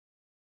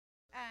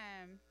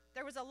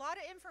there was a lot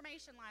of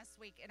information last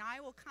week, and I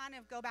will kind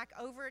of go back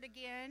over it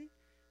again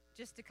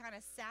just to kind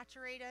of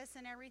saturate us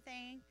and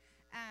everything.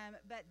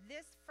 But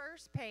this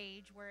first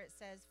page where it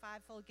says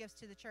fivefold gifts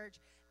to the church,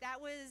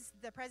 that was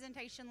the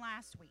presentation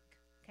last week.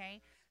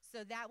 Okay,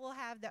 so that will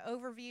have the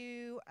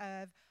overview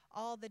of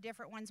all the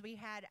different ones. We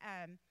had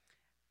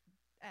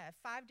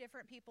 5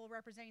 different people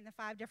representing the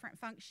 5 different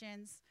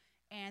functions,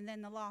 and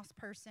then the lost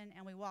person,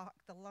 and we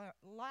walked the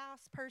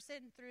lost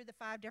person through the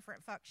 5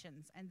 different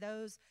functions. And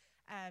those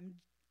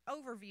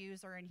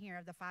overviews are in here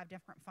of the 5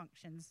 different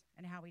functions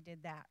and how we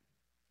did that.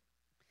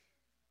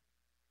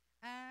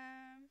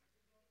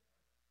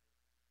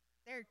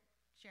 They're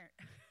sharing.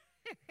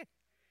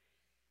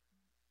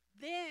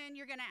 Then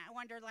you're going to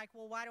wonder, like,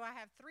 well, why do I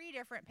have 3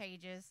 different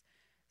pages?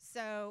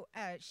 So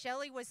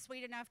Shelly was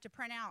sweet enough to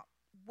print out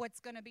what's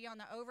going to be on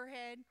the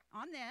overhead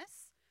on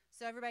this,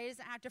 so everybody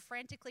doesn't have to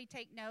frantically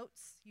take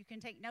notes. You can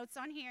take notes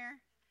on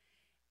here.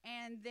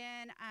 And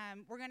then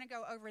we're going to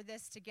go over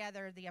this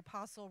together, the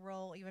apostle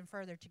role, even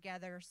further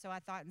together. So I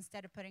thought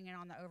instead of putting it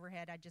on the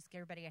overhead, I'd just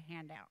give everybody a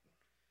handout.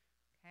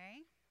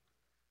 Okay?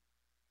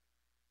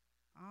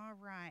 All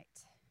right.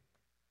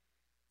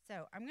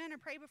 So I'm going to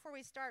pray before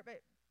we start,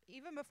 but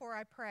even before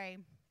I pray,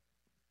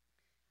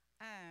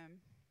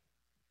 I'm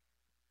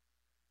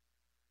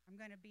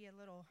going to be a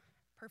little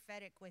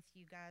prophetic with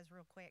you guys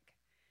real quick.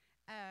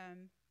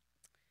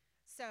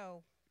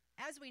 So,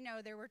 as we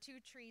know, there were 2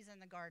 trees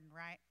in the garden,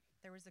 right?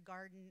 There was the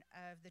garden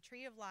of the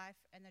tree of life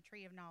and the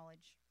tree of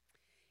knowledge.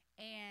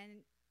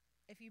 And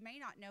if you may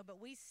not know, but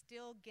we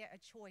still get a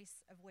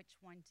choice of which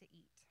one to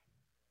eat.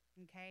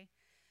 Okay?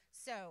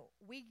 So,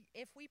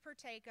 if we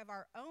partake of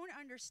our own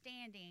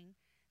understanding,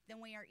 then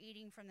we are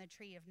eating from the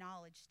tree of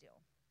knowledge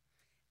still.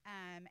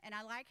 And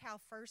I like how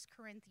 1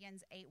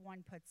 Corinthians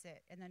 8:1 puts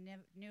it in the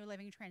New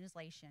Living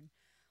Translation.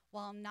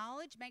 While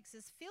knowledge makes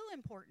us feel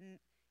important,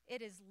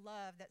 it is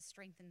love that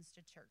strengthens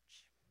the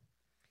church.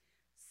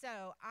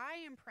 So I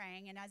am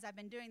praying, and as I've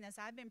been doing this,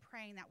 I've been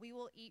praying that we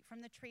will eat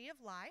from the tree of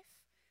life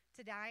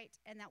tonight,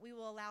 and that we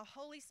will allow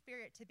Holy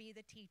Spirit to be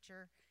the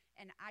teacher,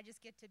 and I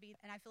just get to be,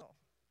 and I feel,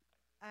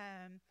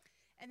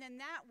 and then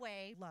that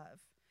way,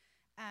 love.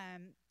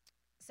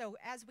 So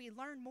as we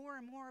learn more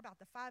and more about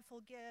the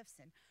fivefold gifts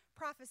and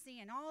prophecy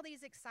and all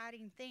these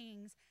exciting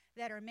things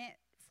that are meant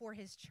for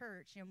his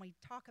church, and we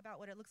talk about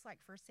what it looks like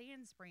for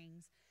Sand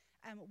Springs,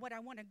 what I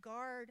want to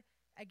guard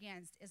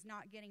against is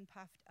not getting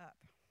puffed up,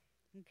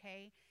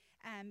 okay?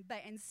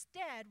 But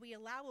instead, we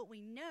allow what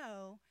we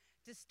know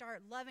to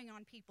start loving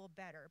on people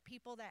better,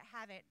 people that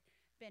haven't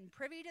been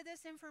privy to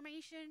this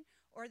information,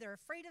 or they're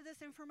afraid of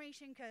this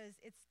information because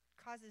it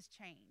causes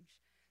change.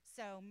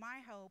 So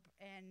my hope,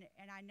 and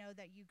I know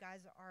that you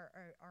guys are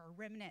a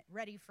remnant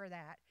ready for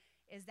that,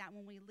 is that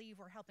when we leave,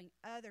 we're helping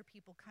other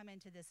people come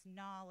into this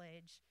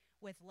knowledge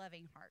with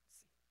loving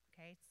hearts.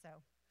 Okay,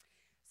 so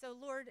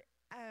Lord,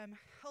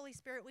 Holy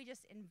Spirit, we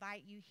just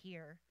invite you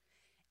here,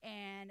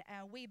 and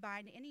we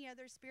bind any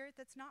other spirit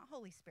that's not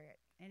Holy Spirit,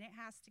 and it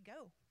has to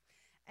go.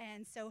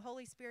 And so,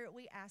 Holy Spirit,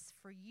 we ask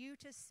for you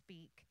to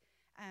speak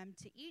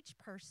to each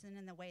person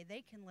in the way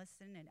they can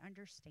listen and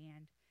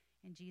understand.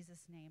 In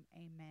Jesus' name,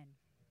 amen.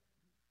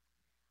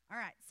 All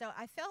right, so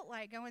I felt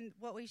like going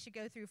what we should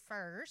go through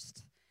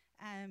first,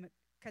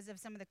 because of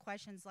some of the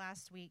questions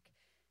last week.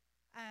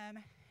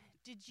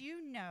 Did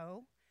you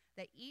know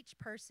that each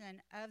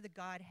person of the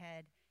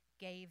Godhead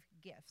gave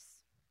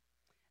gifts?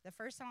 The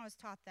first time I was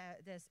taught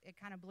this, it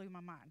kind of blew my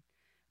mind.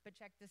 But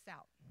check this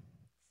out.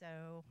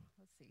 So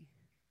let's see.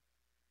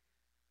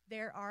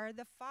 There are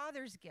the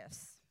Father's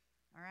gifts.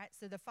 All right,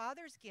 so the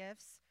Father's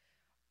gifts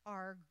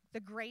are the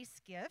grace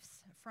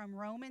gifts from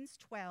Romans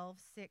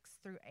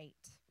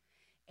 12:6-8.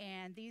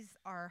 And these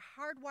are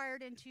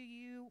hardwired into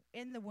you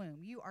in the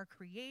womb. You are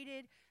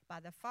created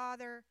by the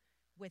Father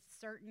with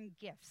certain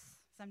gifts.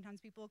 Sometimes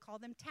people call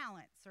them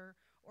talents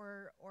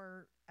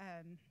or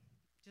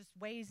just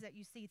ways that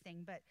you see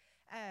things. But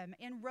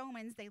in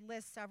Romans, they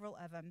list several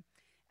of them.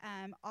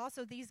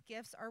 Also, these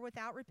gifts are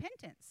without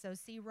repentance. So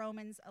see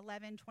Romans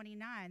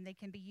 11:29. They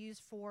can be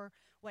used for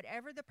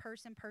whatever the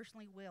person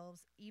personally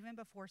wills, even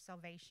before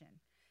salvation.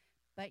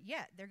 But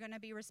yet, they're going to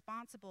be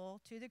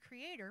responsible to the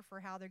Creator for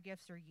how their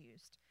gifts are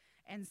used.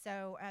 And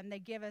so they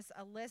give us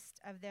a list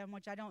of them,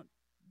 which I don't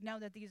know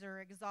that these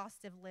are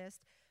exhaustive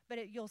lists,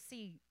 but you'll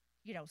see,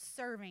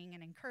 serving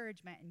and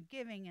encouragement and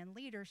giving and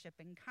leadership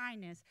and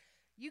kindness.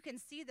 You can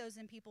see those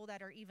in people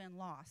that are even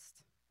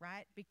lost,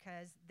 right?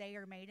 Because they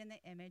are made in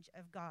the image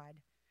of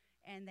God,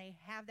 and they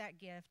have that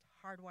gift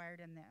hardwired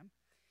in them.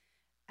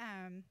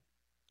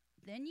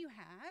 Then you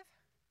have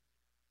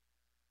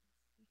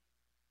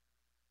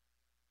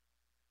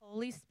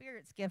Holy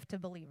Spirit's gift to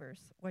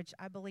believers, which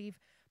I believe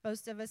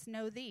most of us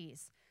know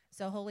these.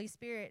 So Holy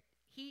Spirit,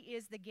 he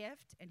is the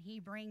gift, and he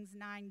brings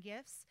 9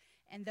 gifts.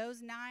 And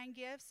those 9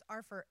 gifts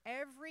are for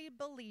every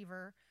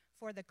believer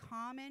for the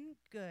common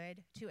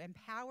good, to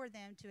empower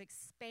them to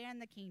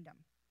expand the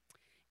kingdom.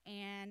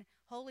 And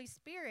Holy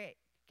Spirit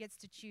gets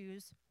to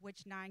choose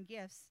which 9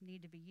 gifts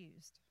need to be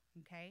used.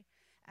 Okay?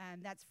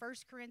 That's 1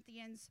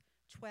 Corinthians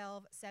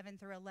 12, 7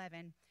 through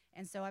 11.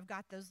 And so I've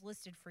got those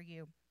listed for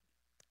you.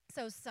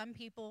 So some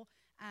people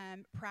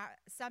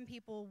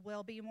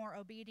will be more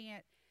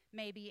obedient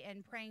maybe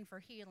in praying for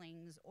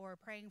healings or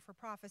praying for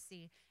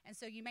prophecy. And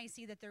so you may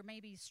see that they're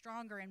maybe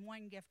stronger in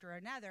one gift or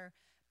another.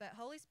 But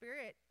Holy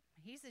Spirit,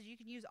 he says you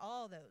can use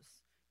all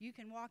those. You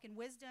can walk in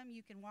wisdom.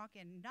 You can walk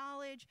in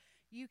knowledge.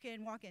 You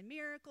can walk in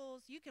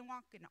miracles. You can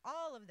walk in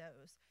all of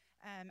those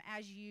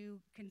as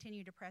you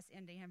continue to press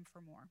into him for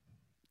more.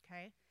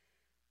 Okay?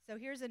 So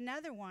here's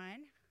another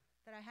one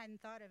that I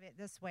hadn't thought of it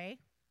this way.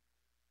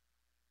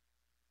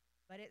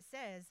 But it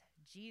says,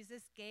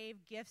 Jesus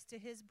gave gifts to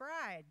his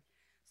bride.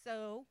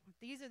 So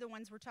these are the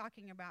ones we're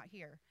talking about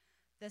here.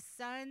 The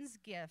son's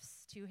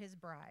gifts to his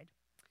bride.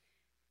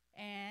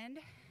 And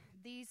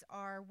these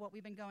are what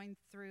we've been going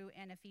through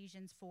in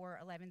Ephesians 4,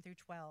 11 through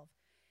 12.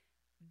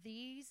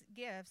 These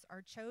gifts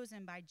are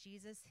chosen by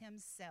Jesus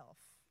himself.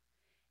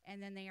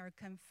 And then they are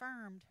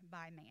confirmed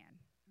by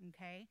man.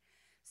 Okay?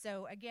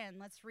 So again,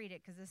 let's read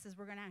it because this is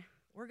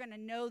we're gonna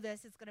know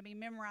this. It's gonna be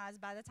memorized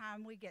by the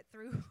time we get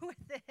through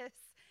with this.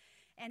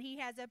 And he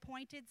has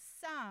appointed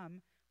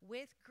some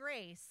with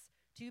grace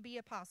to be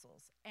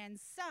apostles, and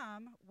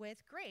some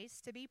with grace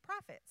to be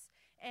prophets,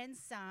 and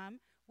some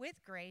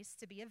with grace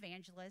to be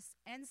evangelists,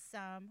 and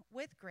some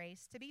with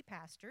grace to be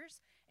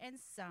pastors, and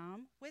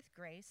some with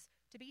grace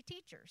to be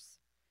teachers.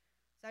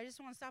 So I just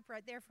want to stop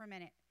right there for a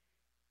minute.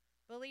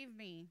 Believe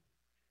me,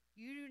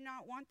 you do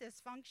not want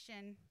this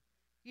function.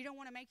 You don't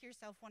want to make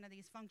yourself one of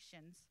these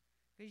functions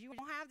because you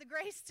don't have the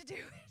grace to do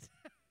it.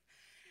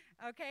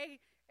 Okay?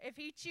 If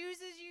he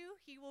chooses you,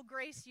 he will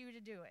grace you to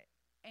do it.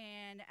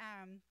 And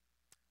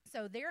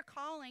so their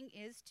calling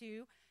is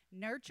to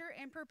nurture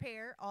and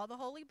prepare all the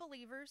holy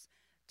believers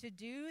to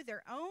do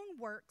their own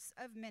works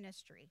of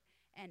ministry.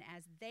 And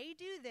as they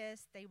do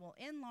this, they will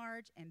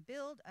enlarge and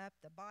build up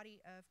the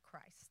body of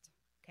Christ.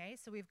 Okay,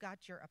 so we've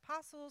got your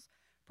apostles,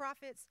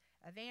 prophets,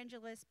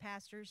 evangelists,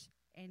 pastors,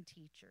 and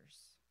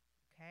teachers.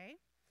 Okay,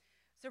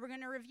 so we're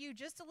going to review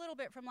just a little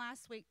bit from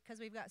last week because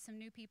we've got some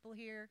new people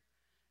here.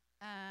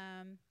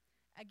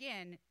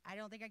 Again, I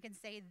don't think I can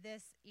say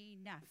this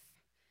enough.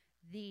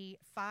 The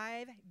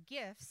 5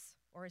 gifts,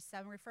 or as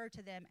some refer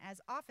to them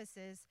as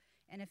offices,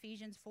 in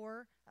Ephesians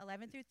 4,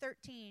 11 through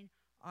 13,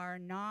 are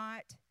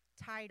not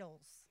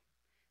titles.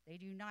 They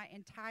do not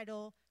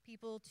entitle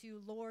people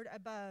to Lord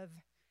above.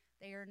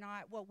 They are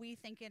not what we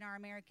think in our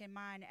American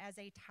mind as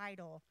a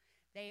title.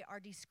 They are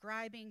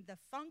describing the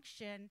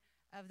function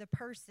of the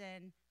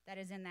person that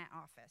is in that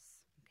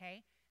office,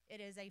 okay?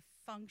 It is a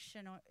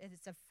function.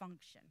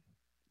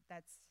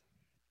 That's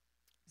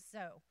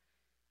so.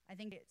 I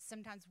think it's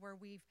sometimes where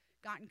we've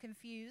gotten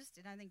confused,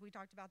 and I think we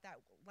talked about that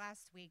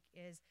last week,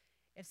 is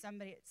if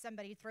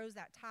somebody throws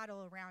that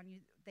title around you,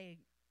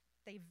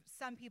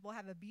 some people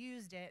have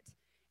abused it,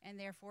 and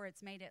therefore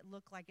it's made it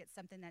look like it's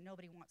something that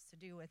nobody wants to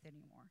do with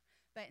anymore.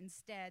 But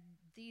instead,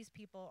 these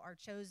people are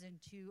chosen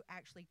to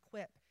actually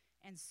equip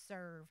and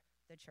serve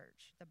the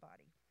church, the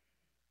body.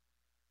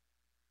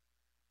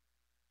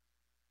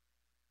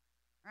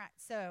 All right,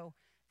 so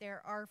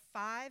there are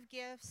 5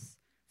 gifts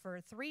for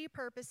 3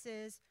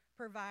 purposes,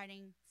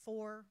 providing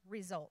 4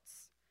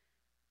 results.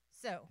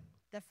 So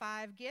the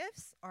 5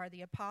 gifts are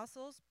the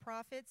apostles,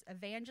 prophets,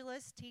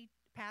 evangelists,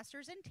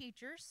 pastors, and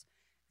teachers.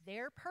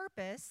 Their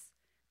purpose,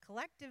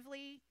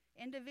 collectively,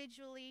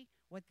 individually,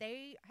 what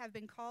they have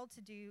been called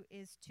to do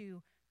is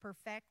to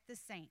perfect the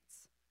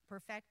saints.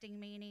 Perfecting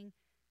meaning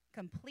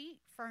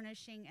complete,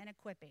 furnishing, and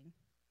equipping.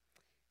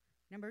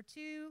 Number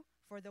 2,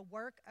 for the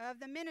work of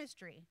the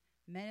ministry.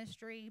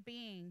 Ministry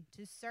being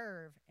to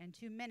serve and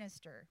to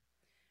minister.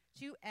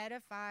 To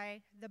edify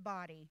the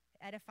body.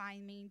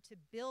 Edifying means to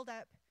build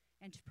up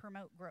and to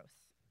promote growth.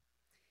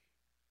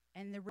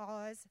 And the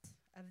cause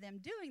of them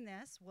doing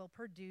this will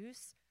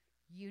produce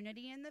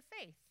unity in the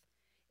faith.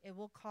 It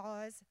will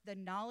cause the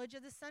knowledge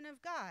of the Son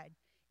of God.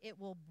 It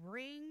will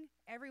bring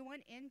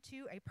everyone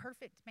into a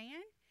perfect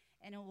man,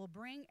 and it will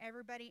bring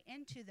everybody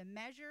into the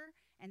measure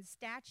and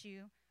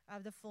statue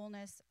of the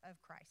fullness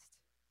of Christ.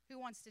 Who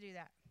wants to do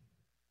that?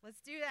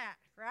 Let's do that,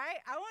 right?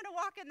 I want to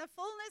walk in the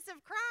fullness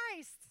of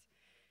Christ.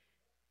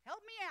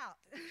 Help me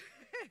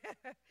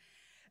out.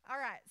 All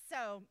right,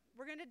 so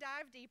we're going to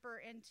dive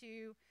deeper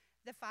into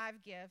the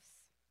 5 gifts,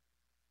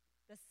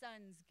 the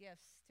son's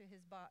gifts to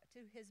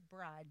his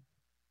bride.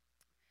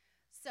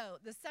 So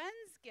the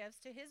son's gifts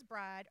to his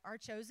bride are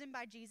chosen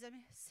by Jesus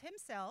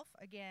himself,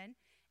 again,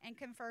 and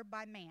conferred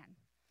by man.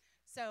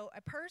 So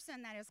a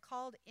person that is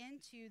called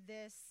into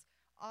this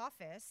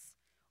office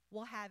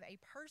will have a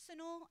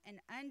personal and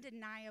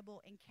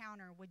undeniable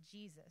encounter with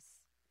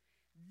Jesus.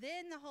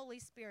 Then the Holy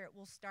Spirit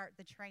will start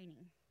the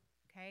training,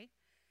 okay?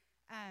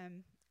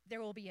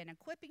 There will be an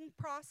equipping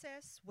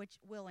process, which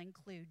will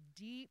include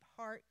deep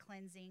heart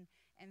cleansing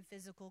and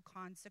physical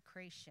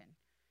consecration,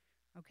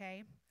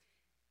 okay?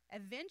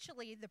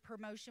 Eventually, the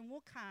promotion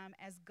will come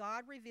as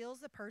God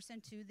reveals the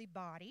person to the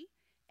body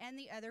and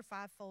the other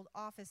 5-fold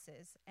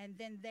offices, and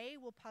then they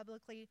will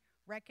publicly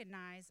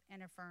recognize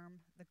and affirm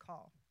the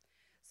call.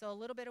 So a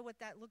little bit of what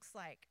that looks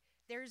like.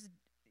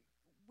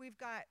 We've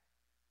got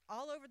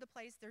all over the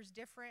place. There's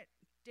different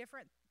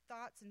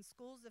thoughts and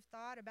schools of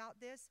thought about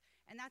this,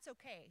 and that's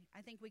okay.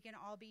 I think we can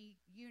all be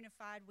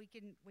unified. We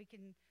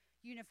can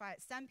unify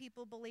it. Some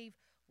people believe,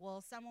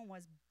 well, someone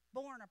was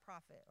born a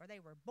prophet, or they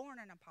were born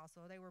an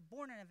apostle, or they were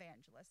born an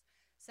evangelist.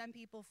 Some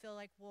people feel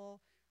like,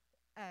 well,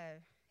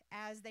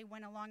 as they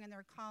went along in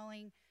their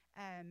calling,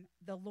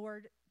 the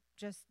Lord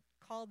just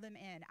called them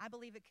in. I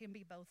believe it can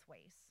be both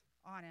ways,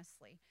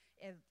 honestly.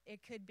 It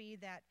could be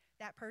that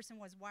that person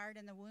was wired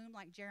in the womb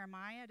like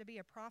Jeremiah to be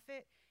a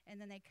prophet, and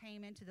then they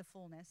came into the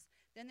fullness.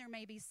 Then there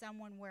may be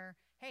someone where,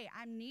 hey,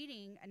 I'm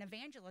needing an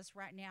evangelist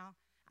right now.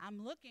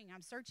 I'm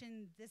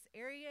searching this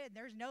area, and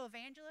there's no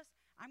evangelist.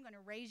 I'm going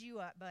to raise you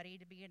up, buddy,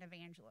 to be an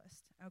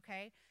evangelist,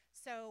 okay?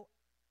 So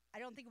I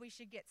don't think we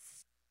should get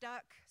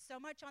stuck so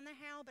much on the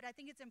how, but I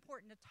think it's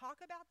important to talk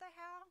about the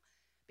how,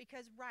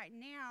 because right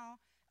now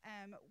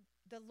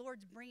the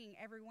Lord's bringing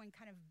everyone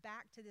kind of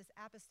back to this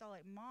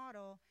apostolic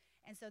model.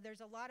 And so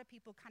there's a lot of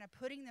people kind of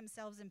putting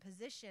themselves in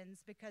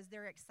positions because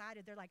they're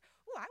excited. They're like,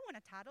 oh, I want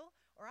a title,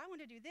 or I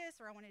want to do this,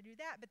 or I want to do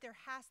that. But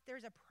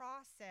there's a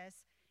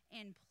process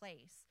in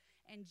place.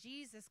 And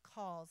Jesus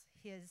calls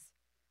his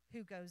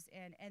who goes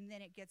in, and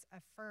then it gets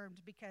affirmed,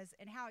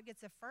 and how it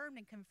gets affirmed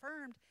and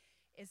confirmed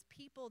is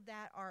people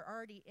that are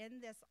already in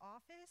this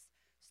office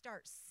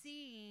start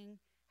seeing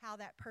how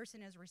that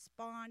person is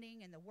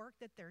responding and the work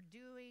that they're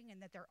doing,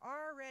 and that they're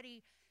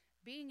already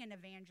being an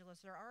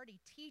evangelist, they're already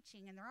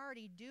teaching, and they're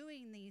already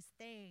doing these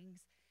things,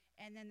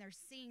 and then they're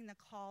seeing the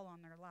call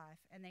on their life,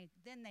 and they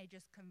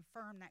just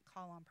confirm that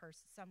call on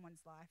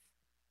someone's life.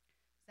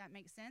 Does that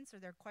make sense? Are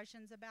there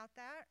questions about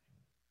that?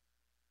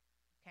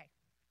 Okay.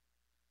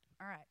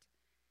 All right.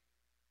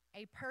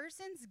 A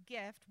person's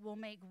gift will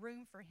make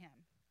room for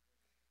him,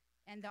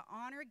 and the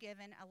honor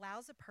given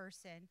allows a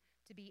person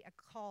to be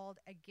called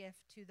a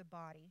gift to the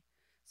body.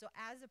 So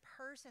as a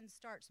person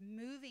starts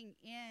moving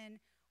in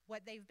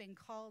what they've been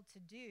called to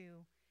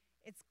do,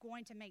 it's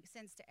going to make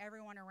sense to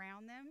everyone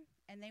around them,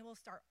 and they will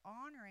start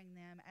honoring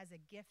them as a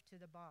gift to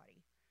the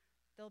body.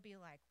 They'll be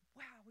like,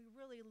 wow, we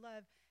really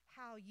love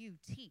how you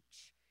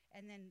teach.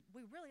 And then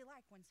we really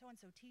like when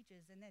so-and-so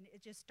teaches. And then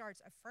it just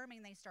starts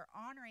affirming. They start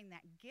honoring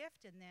that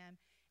gift in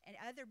them. And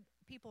other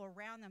people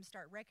around them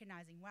start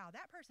recognizing, wow,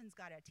 that person's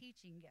got a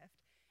teaching gift.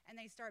 And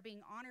they start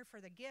being honored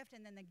for the gift.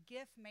 And then the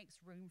gift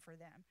makes room for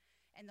them.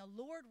 And the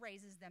Lord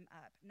raises them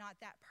up, not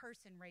that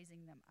person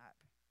raising them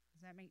up.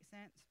 Does that make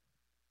sense?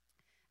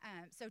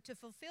 So to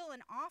fulfill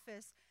an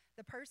office,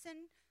 the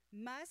person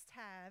must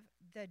have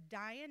the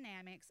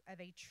dynamics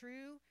of a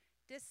true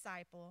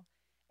disciple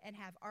and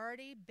have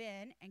already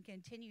been and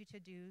continue to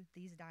do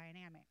these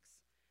dynamics.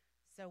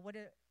 So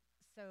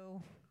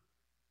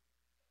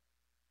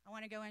I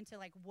want to go into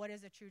what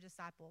is a true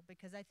disciple,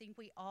 because I think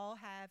we all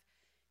have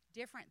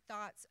different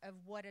thoughts of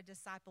what a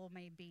disciple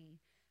may be.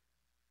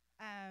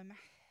 Let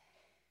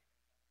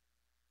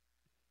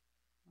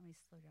me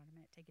slow down a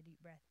minute, take a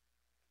deep breath.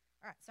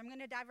 All right, so I'm going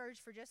to diverge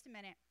for just a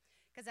minute,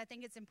 because I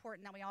think it's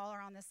important that we all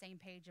are on the same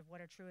page of what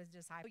a true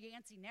disciple.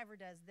 Yancey never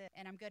does this,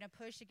 and I'm going to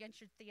push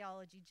against your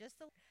theology just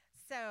a little.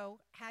 So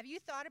have you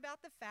thought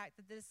about the fact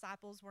that the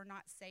disciples were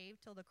not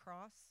saved till the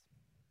cross?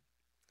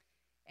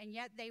 And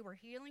yet they were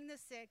healing the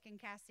sick and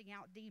casting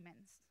out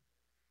demons.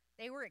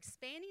 They were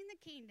expanding the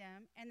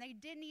kingdom, and they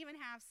didn't even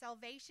have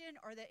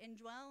salvation or the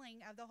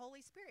indwelling of the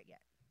Holy Spirit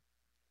yet,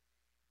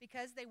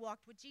 because they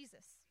walked with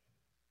Jesus,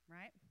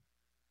 right?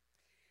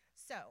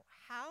 So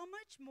how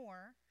much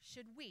more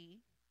should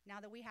we, now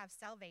that we have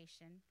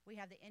salvation, we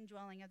have the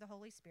indwelling of the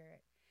Holy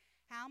Spirit,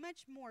 how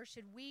much more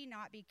should we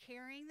not be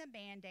carrying the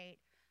mandate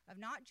of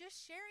not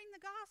just sharing the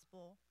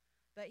gospel,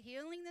 but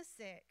healing the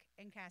sick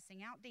and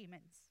casting out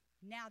demons,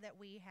 now that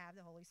we have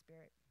the Holy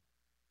Spirit?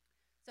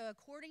 So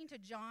according to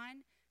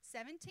John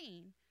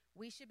 17,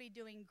 we should be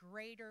doing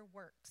greater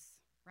works,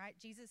 right?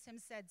 Jesus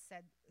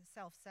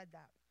himself said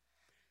that.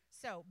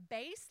 So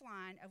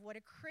baseline of what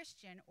a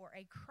Christian or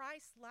a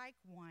Christ-like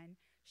one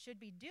should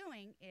be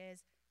doing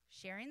is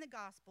sharing the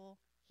gospel,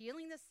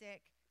 healing the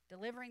sick,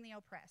 delivering the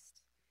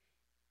oppressed,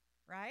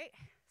 right?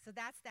 So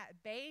that's that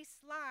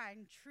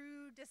baseline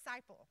true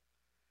disciple.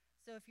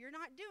 So if you're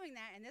not doing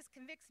that, and this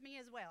convicts me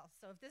as well,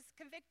 so if this is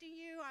convicting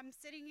you, I'm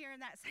sitting here in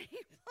that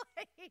same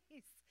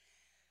place.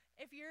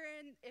 If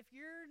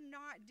you're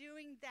not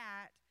doing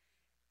that,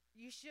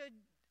 you should,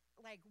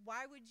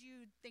 why would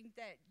you think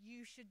that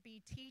you should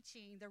be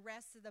teaching the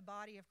rest of the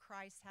body of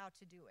Christ how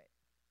to do it,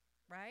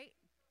 right?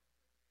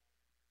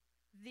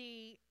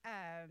 The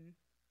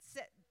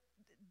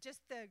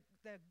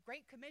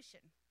Great Commission,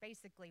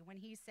 basically, when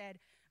he said,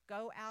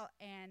 go out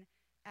and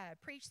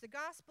preach the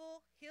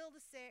gospel, heal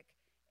the sick,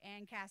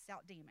 and cast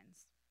out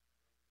demons,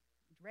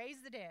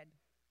 raise the dead.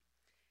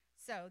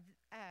 So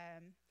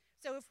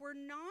if we're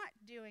not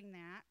doing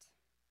that,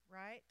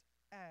 right?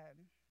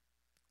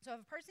 So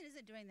if a person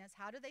isn't doing this,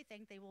 how do they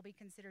think they will be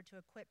considered to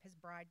equip his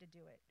bride to do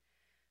it?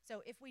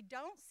 So if we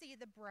don't see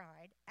the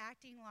bride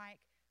acting like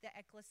the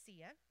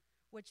ecclesia,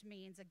 which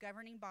means a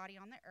governing body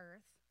on the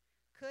earth,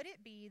 could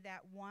it be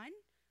that, one,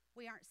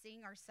 we aren't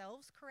seeing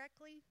ourselves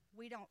correctly?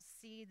 We don't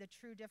see the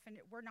true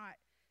we're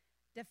not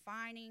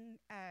defining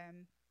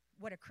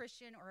what a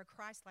Christian or a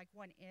Christ-like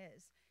one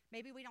is.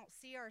 Maybe we don't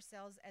see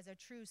ourselves as a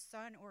true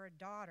son or a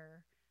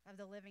daughter of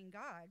the living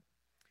God.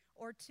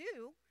 Or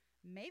two,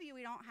 maybe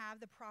we don't have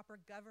the proper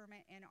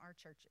government in our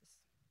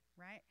churches,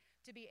 right?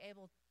 To be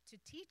able to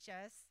teach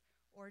us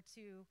or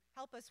to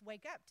help us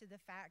wake up to the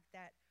fact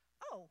that,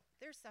 oh,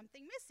 there's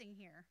something missing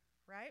here,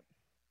 right?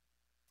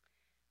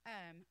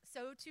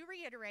 So to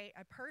reiterate,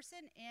 a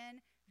person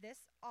in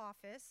this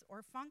office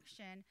or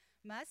function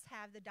must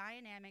have the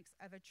dynamics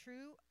of a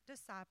true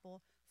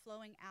disciple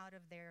flowing out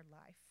of their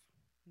life,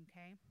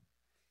 okay?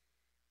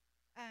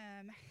 All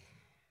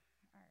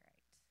right.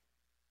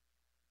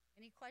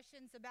 Any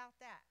questions about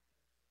that?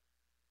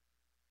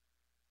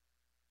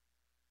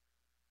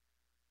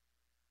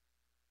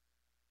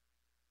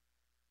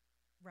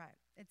 Right.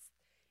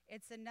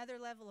 It's another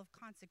level of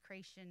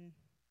consecration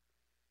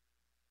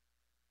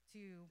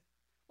to,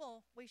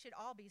 well, we should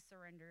all be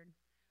surrendered,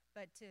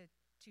 but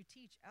to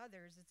teach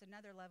others, it's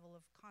another level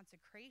of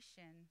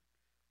consecration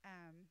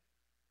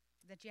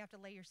that you have to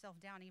lay yourself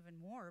down even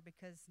more,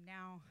 because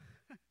now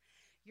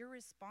you're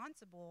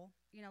responsible.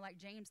 Like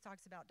James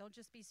talks about, don't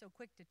just be so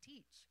quick to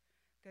teach,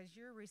 because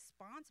you're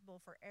responsible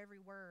for every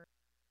word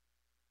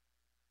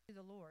to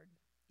the Lord.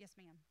 Yes,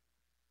 ma'am.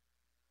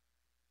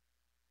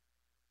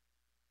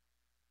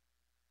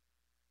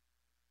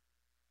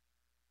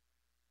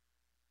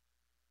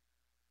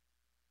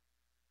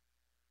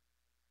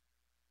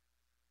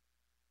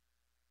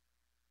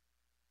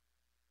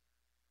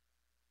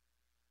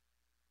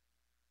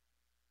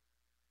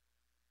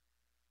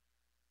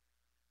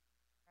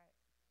 Right.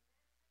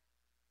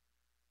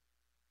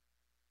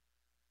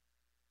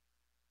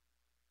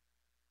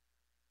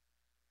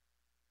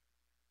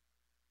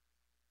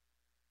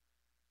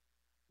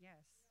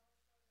 Yes.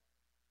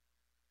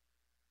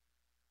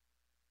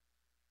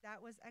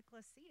 That was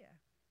ecclesia,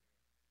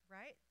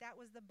 right? That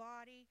was the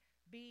body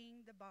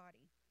being the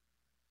body.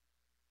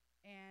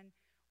 And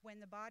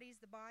when the body's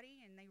the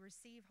body and they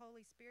receive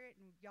Holy Spirit,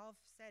 and y'all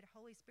have said,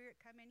 Holy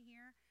Spirit, come in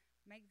here,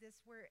 make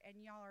this where,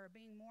 and y'all are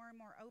being more and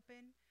more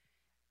open,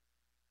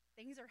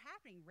 things are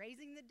happening,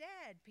 raising the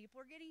dead, people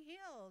are getting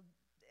healed.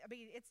 I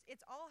mean,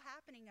 it's all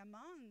happening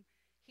among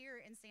here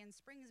in Sand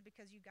Springs,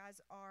 because you guys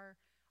are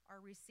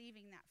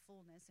receiving that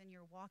fullness and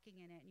you're walking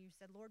in it, and you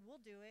said, Lord,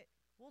 we'll do it.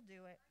 We'll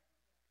do it.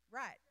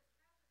 Right.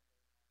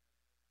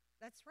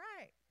 That's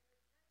right.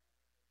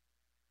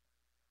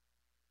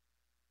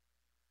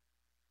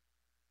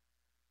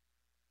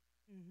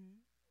 Mm-hmm.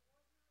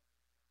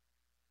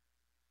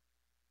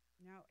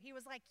 No, he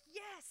was like,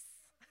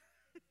 yes.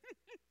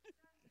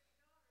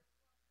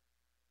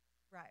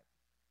 Right.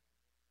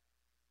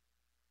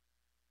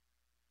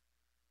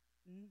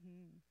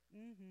 Mm-hmm.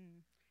 Mm-hmm.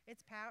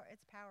 It's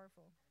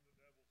powerful.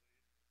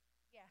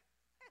 Yeah.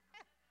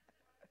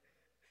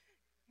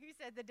 He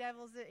said the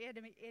devil's an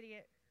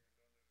idiot.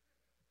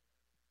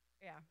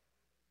 Yeah.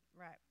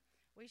 Right.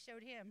 We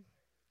showed him.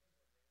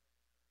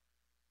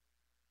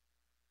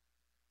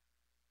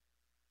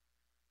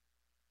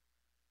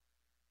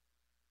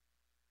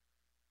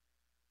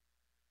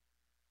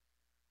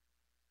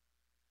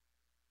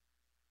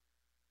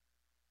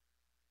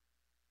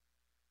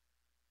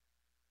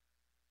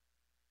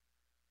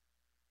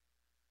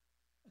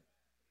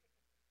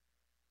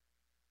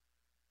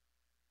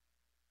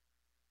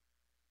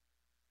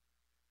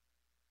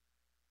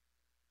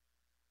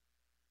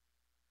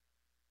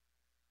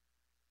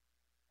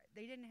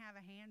 They didn't have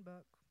a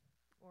handbook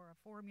or a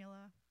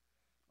formula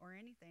or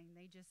anything.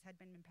 They just had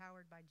been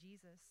empowered by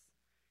Jesus,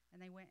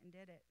 and they went and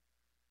did it.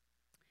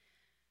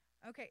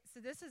 Okay,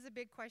 so this is a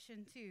big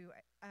question too.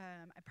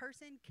 A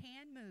person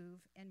can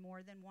move in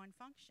more than one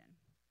function,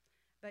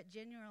 but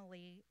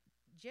generally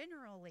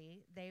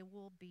there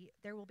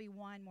will be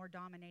one more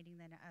dominating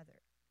than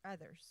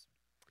others.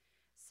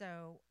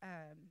 So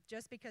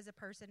just because a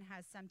person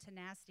has some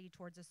tenacity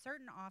towards a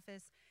certain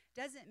office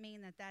doesn't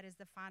mean that that is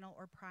the final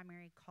or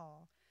primary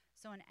call.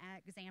 So an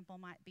example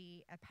might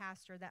be a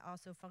pastor that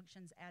also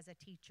functions as a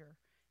teacher,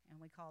 and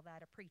we call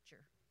that a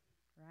preacher,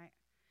 right?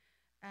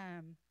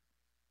 Um,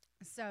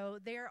 so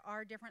there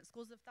are different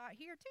schools of thought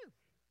here too.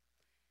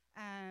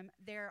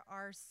 There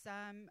are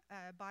some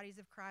bodies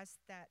of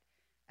Christ that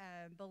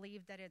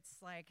believe that it's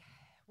like,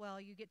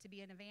 well, you get to be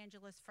an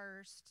evangelist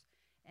first,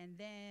 and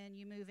then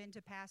you move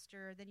into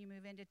pastor, then you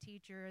move into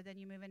teacher, then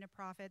you move into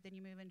prophet, then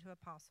you move into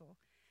apostle.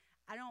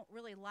 I don't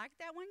really like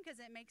that one, because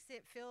it makes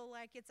it feel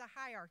like it's a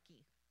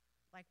hierarchy.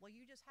 Like, well,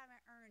 you just haven't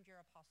earned your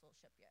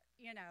apostleship yet.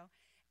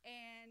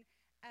 And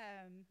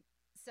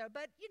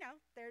but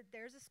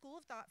there's a school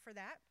of thought for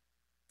that.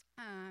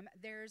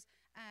 There's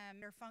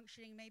they're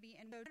functioning maybe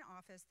in an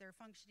office. They're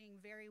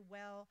functioning very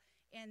well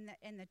in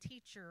the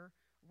teacher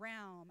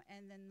realm,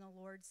 and then the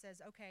Lord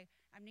says, "Okay,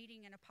 I'm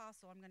needing an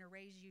apostle. I'm going to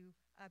raise you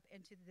up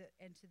into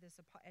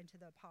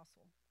the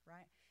apostle."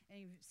 Right, and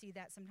you see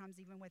that sometimes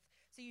even with.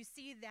 So you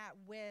see that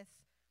with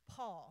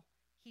Paul.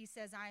 He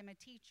says, "I am a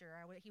teacher."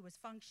 He was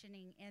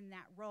functioning in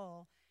that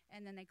role,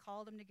 and then they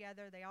called him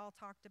together. They all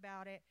talked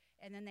about it,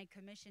 and then they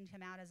commissioned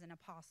him out as an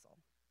apostle.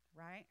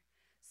 Right.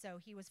 So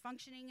he was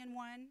functioning in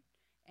one,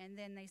 and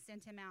then they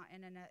sent him out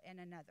in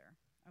another.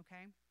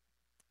 Okay?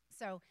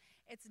 So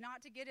it's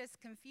not to get us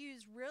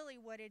confused. Really,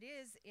 what it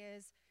is,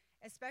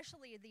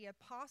 especially the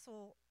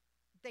apostle,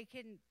 they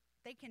can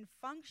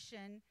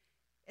function.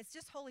 It's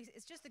just holy.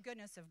 It's just the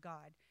goodness of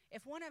God.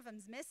 If one of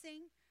them's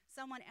missing,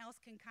 someone else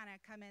can kind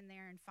of come in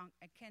there and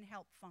can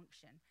help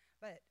function.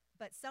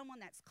 But someone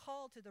that's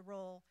called to the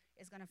role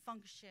is going to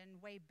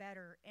function way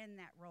better in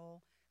that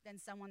role than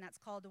someone that's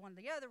called to one of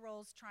the other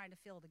roles trying to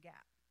fill the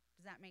gap.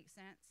 Does that make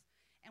sense?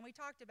 And we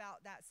talked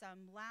about that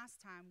some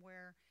last time,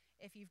 where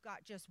if you've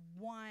got just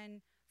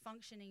one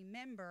functioning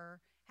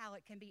member, how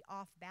it can be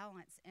off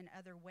balance in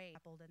other ways,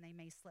 and they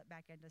may slip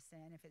back into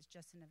sin if it's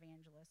just an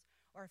evangelist.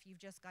 Or if you've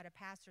just got a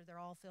pastor, they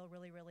all feel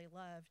really, really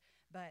loved,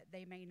 but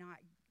they may not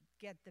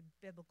get the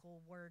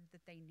biblical word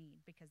that they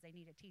need because they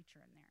need a teacher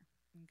in there,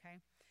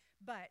 okay?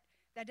 But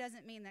that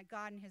doesn't mean that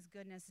God in his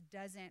goodness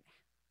doesn't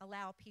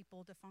allow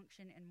people to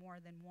function in more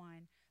than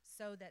one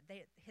so that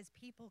his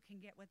people can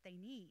get what they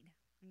need,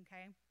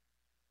 okay?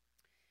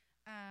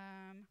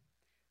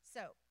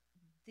 So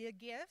the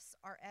gifts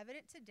are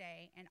evident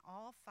today, and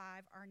all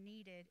five are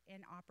needed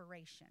in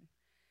operation.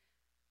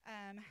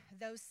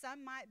 Though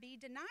some might be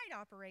denied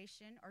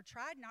operation or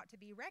tried not to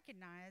be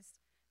recognized,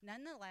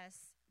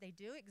 nonetheless, they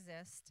do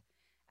exist,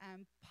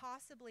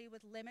 possibly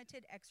with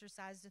limited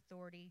exercised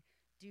authority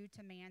due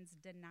to man's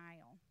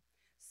denial.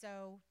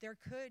 So there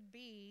could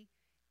be,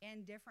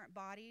 in different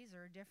bodies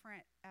or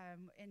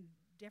in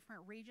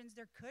different regions,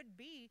 there could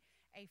be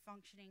a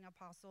functioning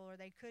apostle, or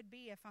they could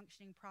be a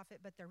functioning prophet,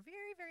 but they're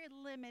very, very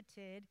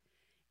limited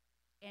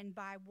and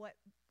by what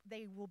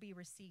they will be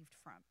received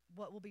from,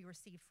 what will be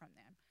received from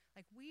them.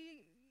 Like,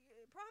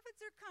 prophets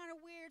are kind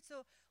of weird,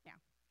 so yeah,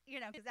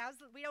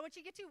 because we don't want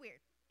you to get too weird,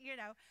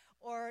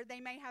 or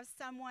they may have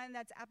someone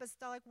that's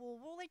apostolic.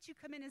 Well, we'll let you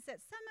come in and set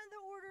some of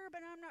the order,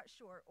 but I'm not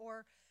sure,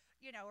 or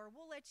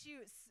we'll let you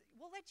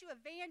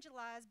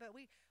evangelize, but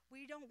we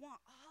don't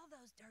want all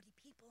those dirty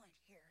people in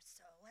here,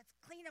 so let's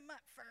clean them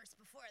up first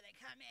before they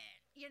come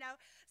in,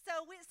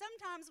 So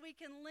sometimes we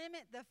can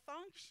limit the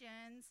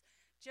functions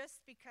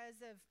just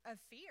because of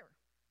fear,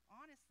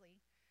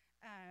 honestly.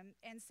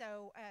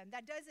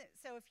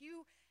 So if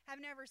you have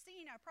never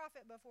seen a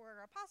prophet before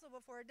or apostle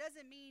before, it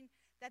doesn't mean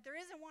that there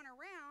isn't one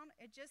around.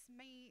 It just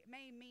may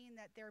mean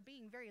that they're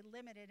being very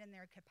limited in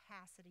their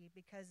capacity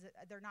because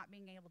they're not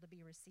being able to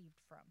be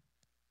received from.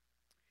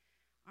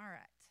 All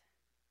right. Let's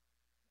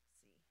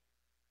see.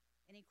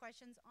 Any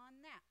questions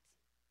on that?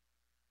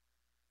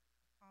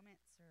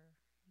 Comments or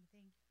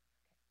anything?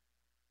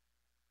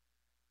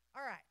 Okay.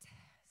 All right.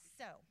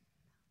 So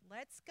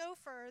let's go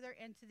further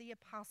into the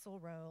apostle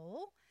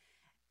role,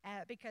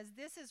 because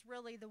this is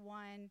really the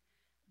one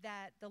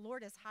that the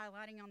Lord is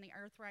highlighting on the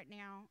earth right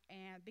now,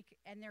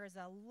 and there is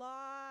a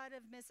lot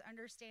of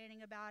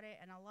misunderstanding about it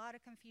and a lot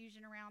of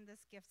confusion around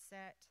this gift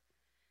set.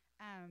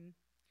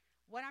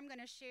 What I'm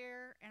going to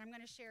share, and I'm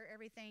going to share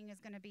everything,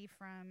 is going to be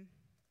from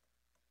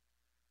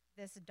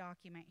this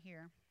document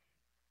here.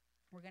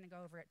 We're going to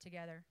go over it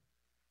together,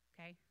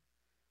 okay?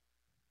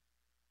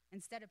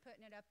 Instead of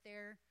putting it up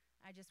there,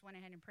 I just went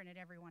ahead and printed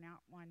everyone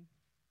out one.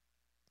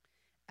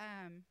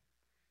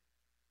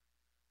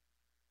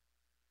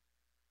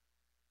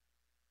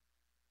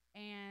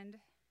 And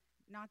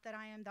not that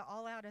I am the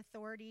all-out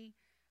authority,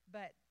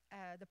 but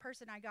the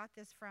person I got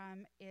this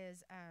from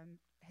is,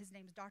 his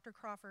name's Dr.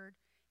 Crawford.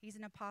 He's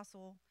an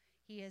apostle.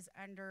 He is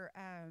under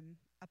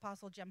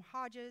Apostle Jim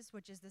Hodges,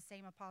 which is the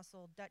same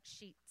apostle Dutch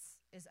Sheets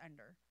is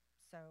under.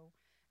 So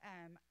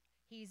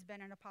he's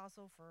been an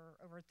apostle for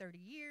over 30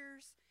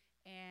 years,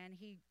 and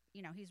he's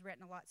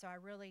written a lot. So I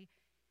really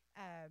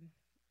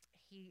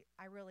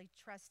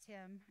trust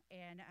him,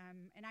 and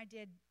I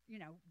did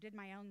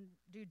my own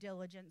due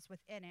diligence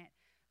within it.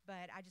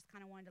 But I just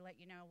kind of wanted to let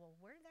you know, well,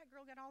 where did that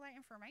girl get all that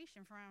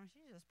information from?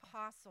 She's just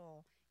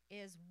apostle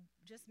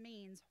just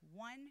means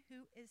one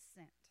who is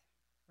sent,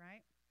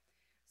 right?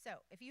 So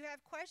if you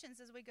have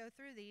questions as we go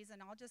through these,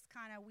 and I'll just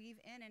kind of weave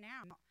in and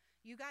out,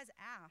 you guys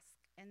ask,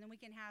 and then we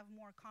can have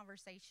more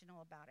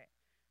conversational about it,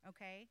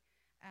 okay?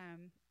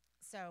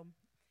 So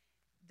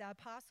the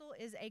apostle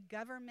is a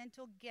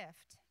governmental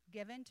gift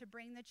given to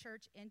bring the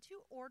church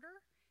into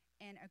order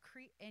and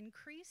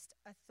increased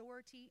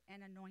authority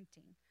and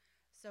anointing.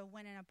 So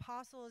when an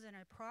apostle is in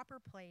a proper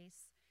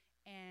place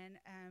and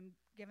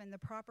given the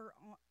proper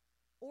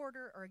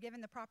order, or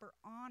given the proper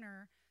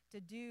honor to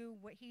do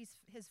what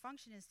his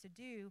function is to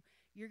do,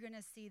 you're going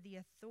to see the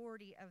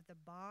authority of the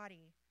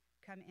body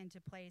come into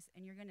place,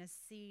 and you're going to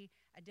see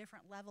a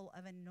different level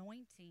of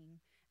anointing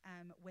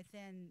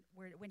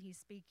when he's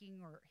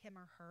speaking, or him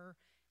or her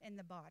in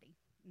the body,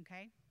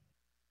 okay?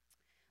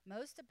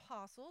 Most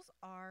apostles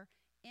are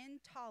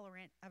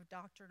intolerant of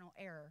doctrinal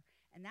error,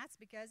 and that's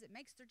because it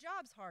makes their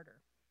jobs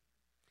harder.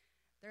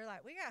 They're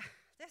like,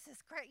 this is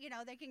great.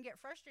 They can get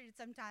frustrated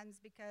sometimes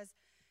because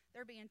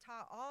they're being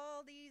taught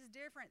all these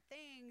different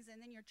things, and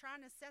then you're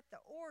trying to set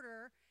the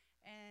order,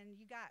 and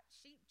you got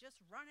sheep just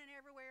running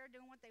everywhere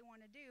doing what they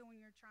want to do when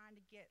you're trying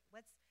to get,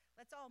 let's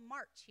let's all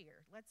march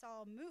here. Let's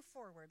all move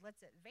forward. Let's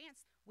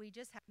advance. We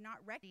just have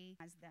not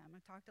recognized them. I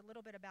talked a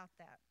little bit about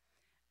that.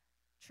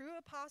 True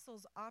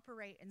apostles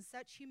operate in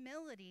such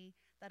humility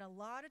that a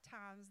lot of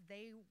times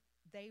they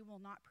will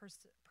not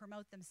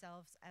promote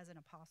themselves as an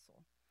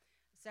apostle.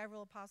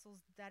 Several apostles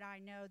that I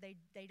know, they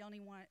don't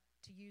even want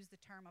to use the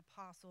term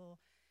apostle,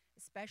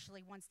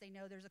 especially once they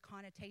know there's a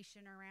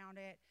connotation around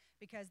it,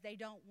 because they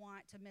don't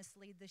want to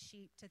mislead the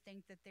sheep to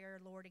think that they're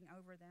lording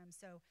over them.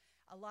 So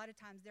a lot of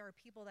times there are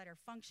people that are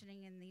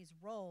functioning in these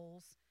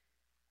roles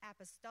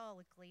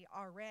apostolically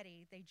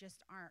already. They're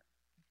just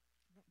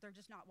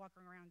not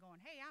walking around going,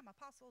 hey, I'm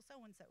apostle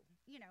so-and-so,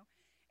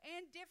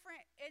 and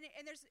different. And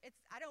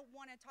I don't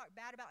want to talk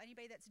bad about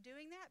anybody that's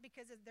doing that,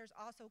 because there's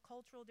also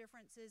cultural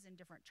differences and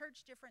different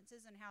church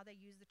differences in how they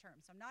use the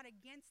term. So I'm not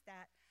against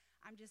that.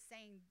 I'm just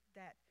saying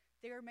that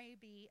there may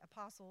be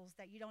apostles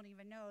that you don't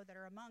even know that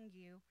are among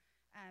you,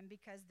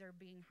 because they're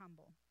being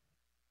humble.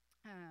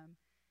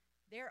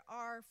 They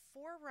are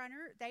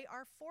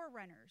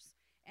forerunners,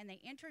 and they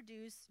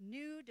introduce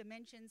new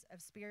dimensions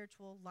of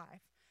spiritual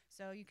life.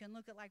 So you can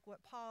look at like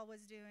what Paul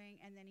was doing,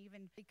 and then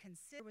even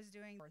consider was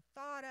doing or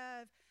thought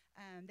of.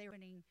 They were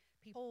bringing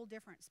people a whole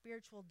different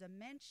spiritual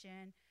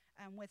dimension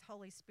with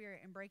Holy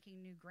Spirit, and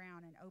breaking new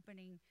ground and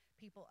opening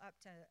people up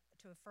to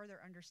a further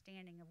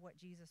understanding of what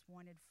Jesus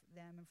wanted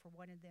them and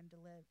wanted them to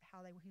live,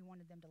 he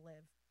wanted them to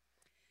live.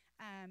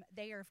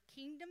 They are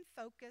kingdom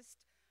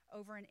focused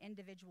over an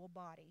individual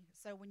body.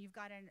 So when you've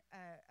got an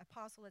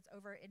apostle that's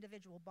over an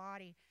individual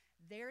body,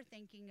 they're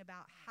thinking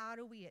about, how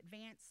do we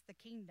advance the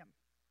kingdom?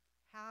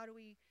 How do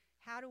we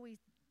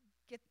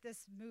get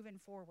this moving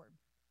forward?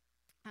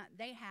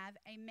 They have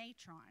a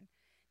matron.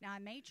 Now, a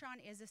matron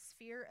is a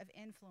sphere of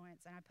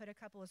influence, and I put a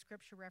couple of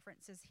scripture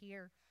references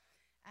here.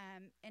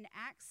 In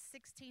Acts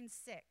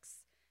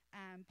 16:6,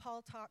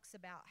 Paul talks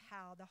about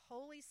how the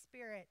Holy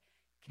Spirit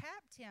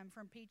kept him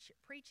from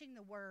preaching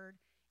the word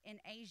in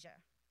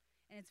Asia.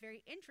 And it's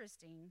very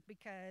interesting,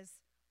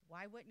 because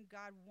why wouldn't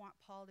God want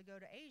Paul to go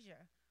to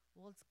Asia?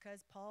 Well, it's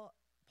because Paul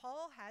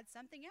had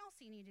something else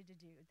he needed to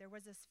do. There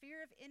was a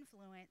sphere of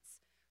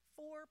influence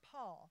for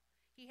Paul.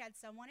 He had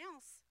someone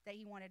else that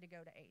he wanted to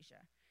go to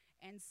Asia.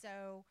 And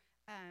so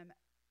an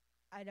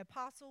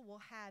apostle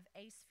will have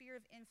a sphere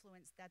of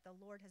influence that the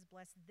Lord has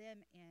blessed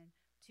them in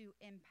to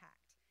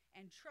impact,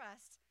 and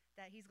trust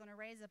that he's going to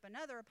raise up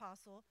another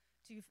apostle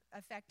to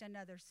affect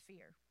another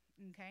sphere.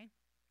 Okay?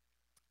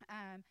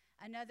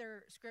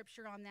 Another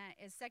scripture on that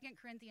is 2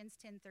 Corinthians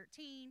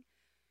 10:13.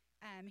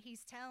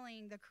 He's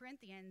telling the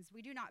Corinthians,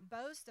 we do not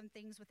boast in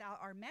things without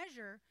our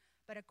measure,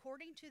 but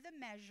according to the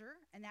measure,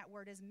 and that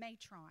word is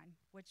matron,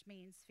 which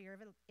means sphere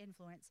of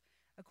influence,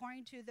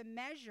 according to the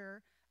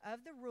measure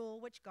of the rule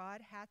which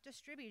God hath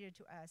distributed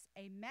to us,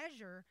 a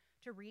measure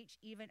to reach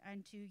even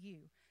unto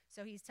you.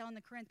 So he's telling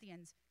the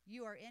Corinthians,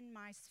 you are in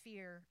my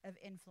sphere of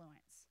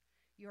influence.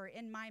 You are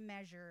in my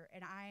measure,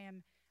 and I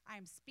am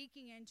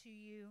speaking into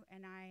you,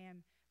 and I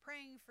am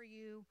praying for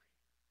you.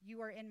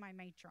 You are in my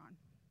matron.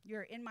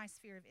 You're in my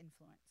sphere of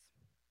influence.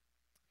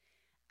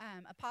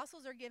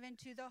 Apostles are given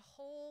to the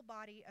whole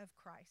body of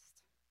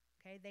Christ.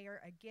 Okay, they are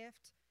a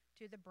gift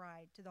to the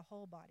bride, to the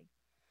whole body.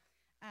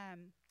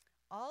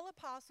 All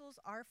apostles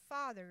are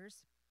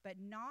fathers, but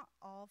not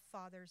all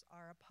fathers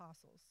are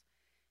apostles.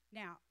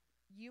 Now,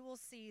 you will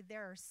see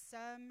there are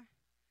some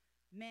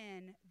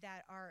men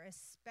that are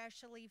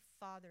especially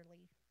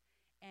fatherly,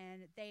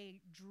 and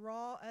they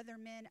draw other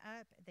men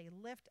up, they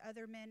lift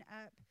other men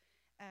up,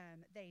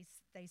 they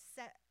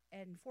set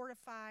and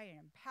fortify and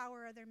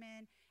empower other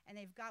men, and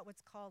they've got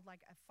what's called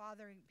like a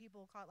fathering,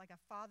 people call it like a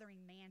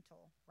fathering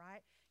mantle,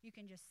 right? You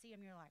can just see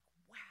him, you're like,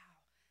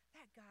 wow,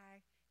 that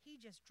guy, he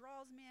just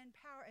draws men,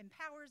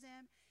 empowers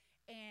them,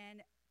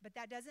 but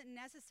that doesn't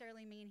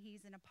necessarily mean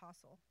he's an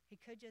apostle. He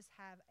could just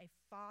have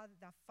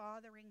the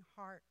fathering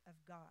heart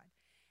of God.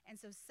 And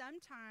so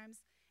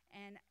sometimes,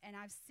 and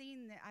I've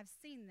seen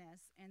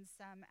this in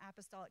some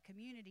apostolic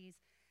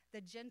communities, the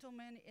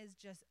gentleman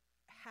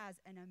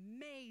has an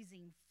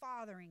amazing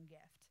fathering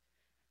gift,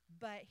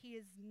 but he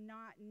is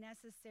not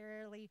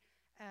necessarily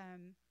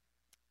an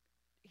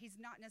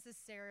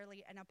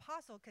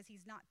apostle, because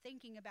he's not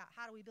thinking about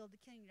how do we build the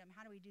kingdom,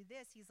 how do we do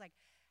this. He's like,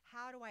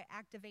 how do I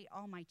activate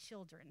all my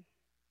children,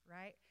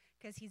 right?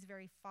 Because he's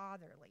very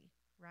fatherly,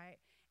 right?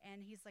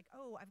 And he's like,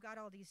 oh, I've got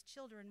all these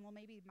children. Well,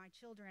 maybe my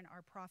children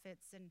are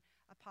prophets and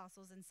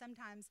apostles. And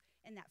sometimes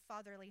in that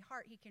fatherly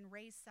heart, he can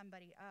raise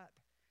somebody up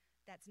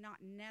that's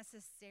not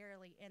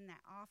necessarily in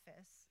that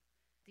office.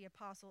 The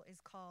apostle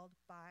is called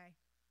by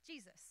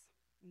Jesus,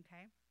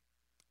 okay?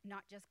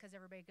 Not just because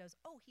everybody goes,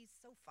 oh, he's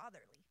so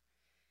fatherly.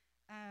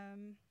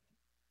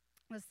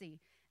 Let's see.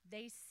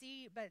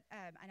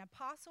 An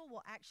apostle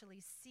will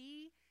actually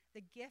see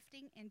the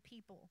gifting in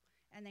people,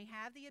 and they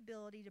have the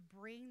ability to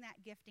bring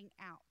that gifting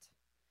out.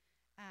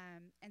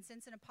 And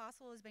since an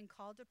apostle has been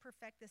called to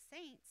perfect the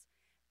saints,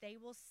 they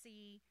will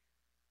see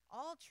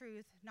all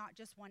truth, not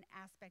just one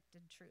aspect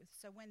of truth.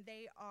 So when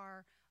they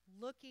are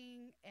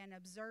looking and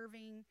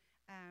observing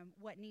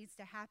what needs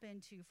to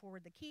happen to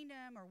forward the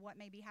kingdom, or what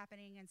may be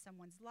happening in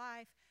someone's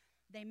life,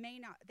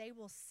 they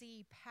will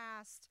see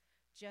past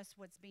just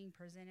what's being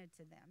presented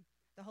to them.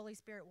 The Holy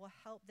Spirit will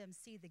help them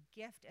see the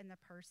gift in the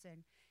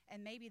person,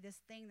 and maybe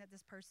this thing that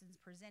this person's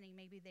presenting,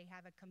 maybe they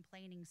have a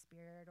complaining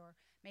spirit, or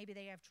maybe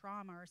they have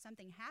trauma or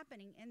something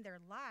happening in their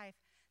life.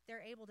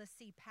 They're able to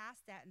see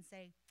past that and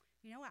say,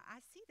 you know what, I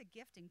see the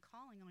gift and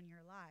calling on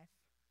your life.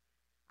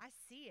 I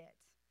see it,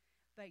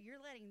 but you're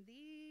letting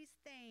these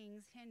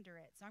things hinder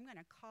it. So I'm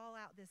going to call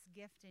out this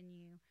gift in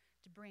you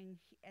to bring,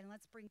 and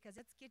let's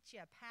get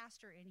you a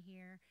pastor in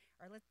here,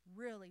 or let's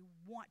really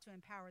want to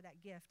empower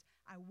that gift.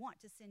 I want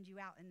to send you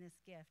out in this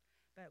gift,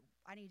 but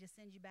I need to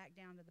send you back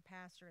down to the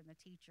pastor and the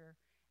teacher,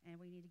 and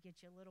we need to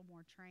get you a little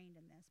more trained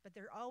in this. But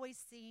they're always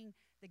seeing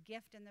the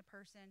gift in the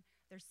person.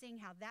 They're seeing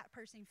how that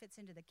person fits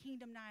into the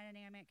kingdom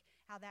dynamic,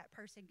 how that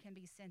person can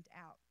be sent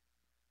out.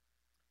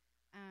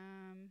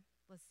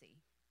 Let's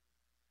see.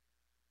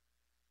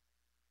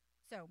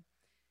 So,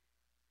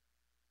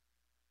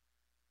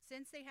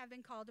 since they have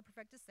been called to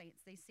perfect the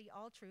saints, they see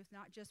all truth,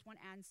 not just one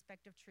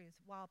aspect of truth.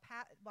 While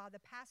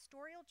the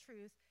pastoral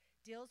truth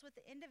deals with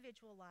the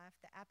individual life,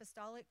 the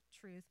apostolic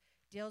truth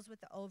deals with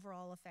the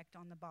overall effect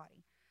on the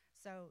body.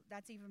 So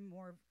that's even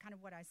more kind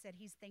of what I said.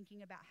 He's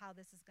thinking about how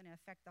this is going to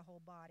affect the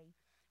whole body,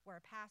 where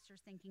a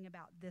pastor's thinking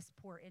about this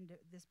poor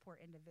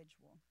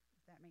individual,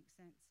 if that makes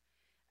sense.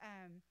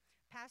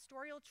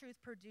 Pastoral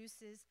truth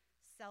produces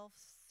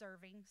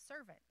self-serving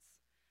servants,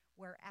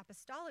 where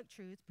apostolic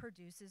truth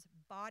produces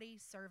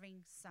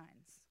body-serving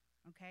sons.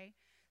 Okay,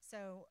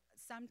 so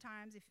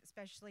sometimes,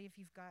 especially if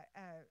you've got,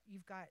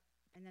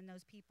 and then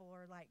those people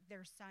are like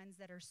their sons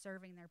that are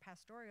serving their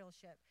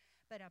pastoralship,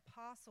 but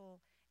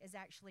apostle is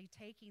actually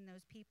taking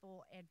those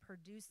people and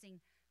producing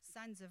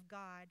sons of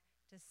God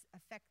to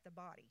affect the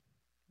body,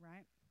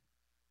 right?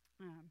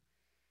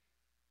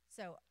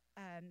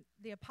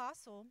 The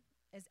apostle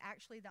is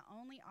actually the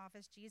only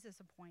office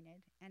Jesus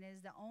appointed, and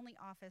is the only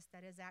office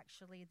that is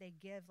actually, they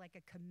give like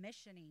a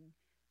commissioning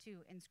to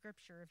in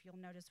Scripture. If you'll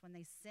notice, when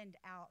they send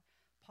out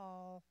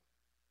Paul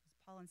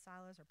and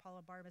Silas, or Paul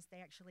and Barnabas,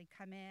 they actually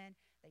come in,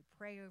 they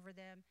pray over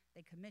them,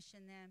 they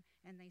commission them,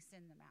 and they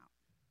send them out.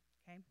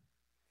 Okay?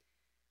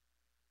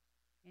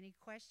 Any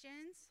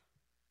questions?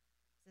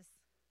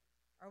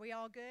 Are we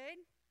all good?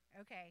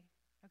 Okay.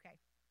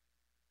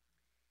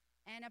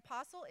 An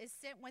apostle is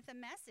sent with a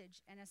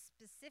message and a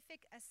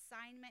specific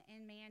assignment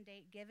and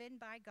mandate given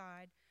by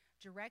God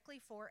directly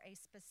for a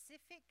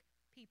specific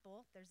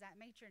people. There's that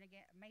matron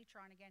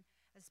again,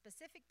 a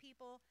specific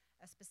people,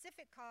 a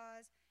specific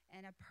cause,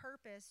 and a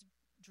purpose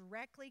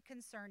directly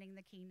concerning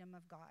the kingdom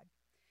of God.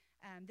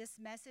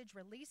 This message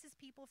releases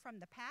people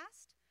from the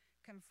past,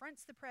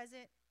 confronts the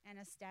present, and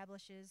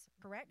establishes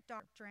correct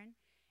doctrine,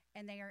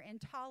 and they are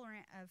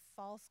intolerant of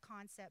false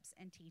concepts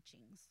and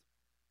teachings.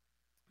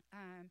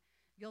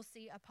 You'll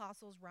see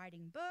apostles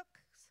writing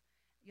books.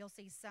 You'll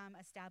see some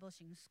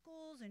establishing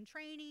schools and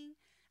training.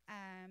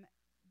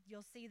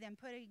 You'll see them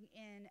putting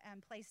in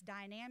place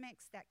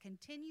dynamics that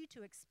continue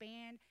to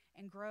expand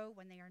and grow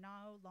when they are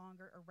no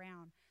longer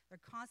around. They're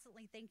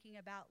constantly thinking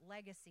about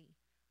legacy.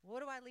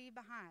 What do I leave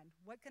behind?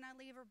 What can I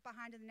leave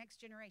behind to the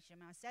next generation?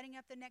 Am I setting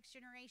up the next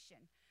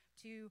generation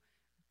to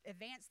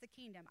advance the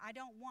kingdom? I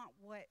don't want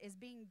what is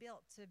being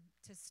built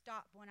to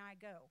stop when I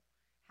go.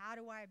 How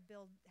do I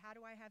build? How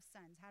do I have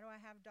sons? How do I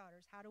have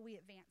daughters? How do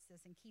we advance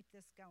this and keep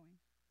this going?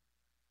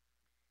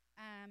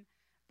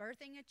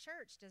 Birthing a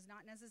church does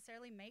not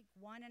necessarily make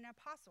one an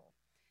apostle.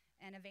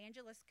 An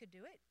evangelist could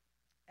do it.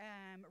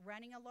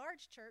 Running a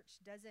large church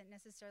doesn't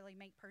necessarily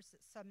make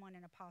someone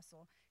an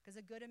apostle, because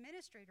a good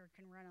administrator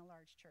can run a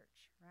large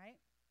church, right?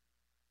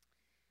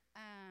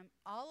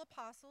 All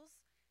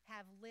apostles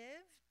have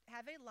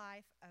a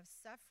life of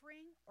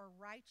suffering or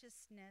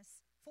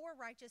righteousness for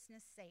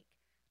righteousness' sake,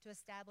 to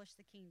establish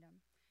the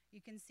kingdom. You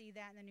can see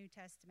that in the New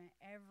Testament.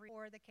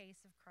 For the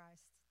case of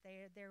Christ,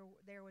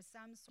 there was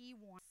some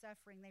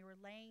suffering. They were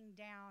laying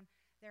down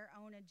their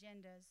own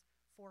agendas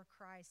for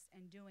Christ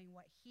and doing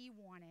what He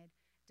wanted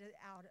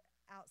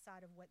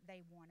outside of what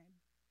they wanted.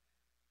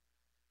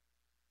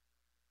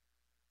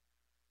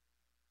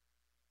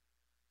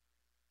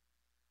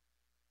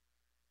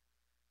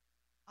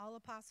 All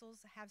apostles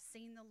have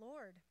seen the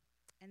Lord,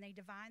 and they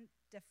defined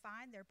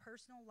their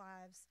personal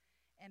lives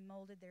and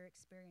molded their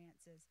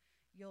experiences.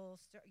 You'll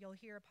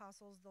hear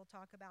apostles, they'll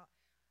talk about,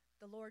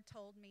 the Lord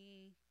told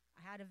me,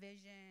 I had a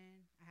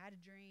vision, I had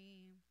a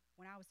dream,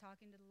 when I was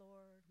talking to the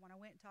Lord, when I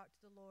went and talked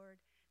to the Lord.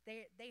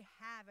 They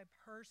have a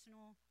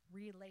personal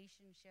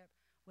relationship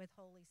with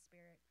Holy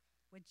Spirit,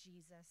 with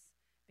Jesus,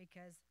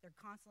 because they're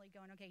constantly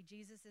going, okay,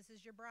 Jesus, this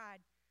is your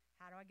bride.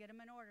 How do I get them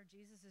in order?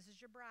 Jesus, this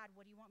is your bride.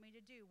 What do you want me to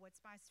do?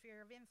 What's my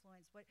sphere of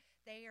influence?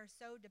 They are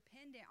so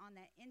dependent on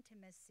that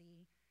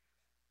intimacy,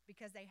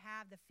 because they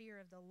have the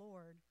fear of the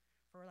Lord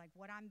for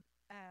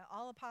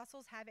all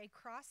apostles have a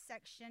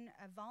cross-section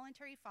of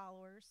voluntary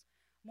followers,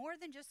 more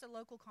than just a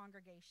local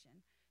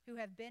congregation, who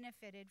have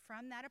benefited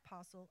from that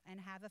apostle and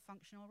have a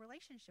functional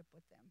relationship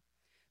with them.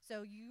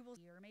 So you will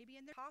see, or maybe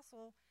in the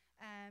apostle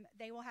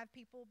They will have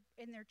people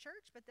in their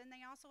church, but then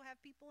they also have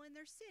people in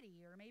their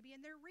city or maybe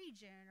in their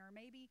region or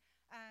maybe,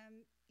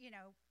 you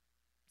know,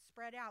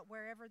 spread out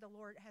wherever the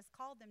Lord has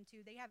called them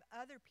to. They have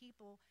other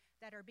people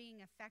that are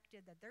being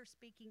affected that they're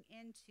speaking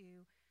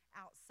into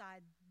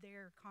outside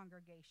their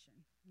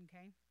congregation,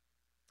 okay?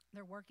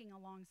 They're working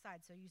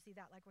alongside. So you see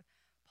that like with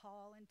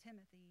Paul and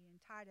Timothy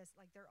and Titus,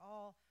 like they're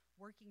all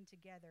working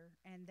together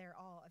and they're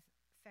all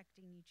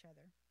affecting each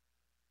other.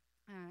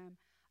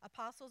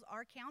 Apostles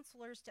are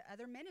counselors to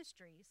other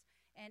ministries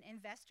and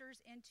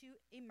investors into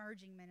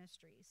emerging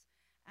ministries.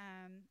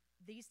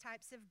 These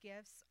types of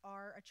gifts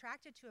are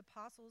attracted to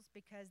apostles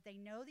because they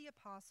know the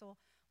apostle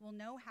will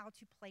know how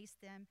to place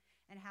them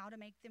and how to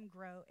make them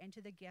grow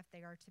into the gift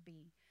they are to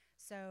be.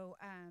 So,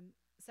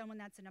 someone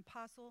that's an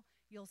apostle,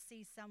 you'll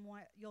see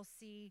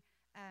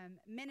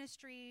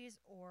ministries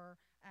or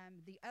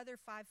the other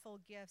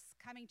fivefold gifts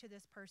coming to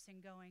this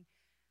person going,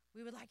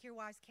 we would like your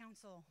wise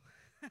counsel.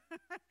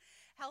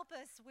 Help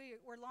us.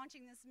 We're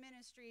launching this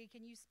ministry.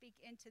 Can you speak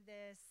into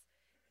this?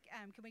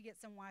 Can we get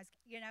some wise,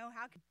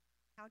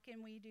 how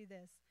can we do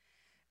this?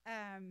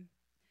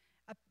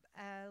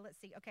 Let's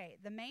see. Okay,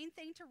 the main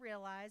thing to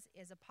realize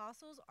is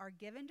apostles are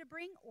given to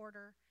bring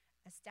order,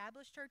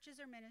 establish churches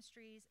or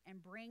ministries,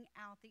 and bring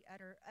out the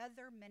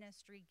other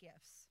ministry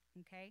gifts.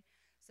 Okay,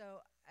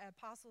 so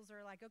apostles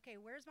are like, okay,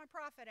 where's my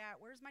prophet at?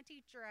 Where's my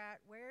teacher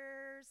at?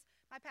 Where's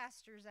my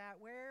pastors at?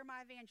 Where are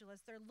my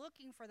evangelists? They're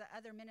looking for the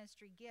other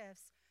ministry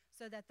gifts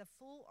so that the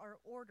full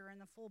order and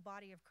the full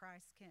body of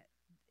Christ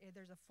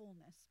there's a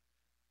fullness.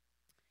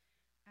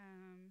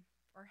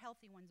 Or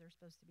healthy ones are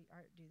supposed to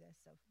do this.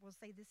 So we'll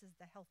say this is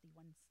the healthy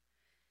ones.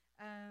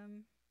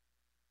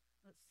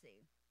 Let's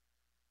see.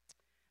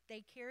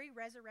 They carry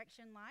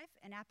resurrection life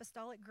and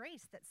apostolic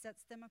grace that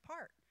sets them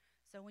apart.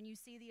 So when you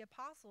see the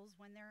apostles,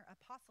 when they're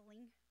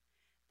apostling,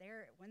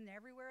 when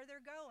everywhere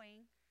they're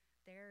going,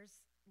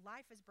 there's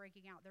life is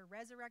breaking out. They're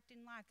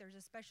resurrecting life. There's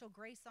a special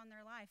grace on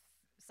their life.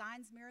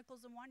 Signs,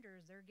 miracles, and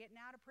wonders. They're getting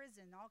out of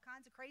prison. All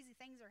kinds of crazy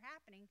things are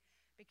happening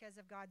because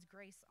of God's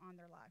grace on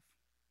their life.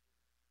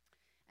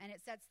 And it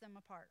sets them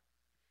apart.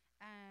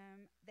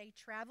 They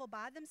travel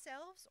by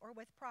themselves or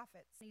with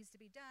prophets. It needs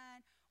to be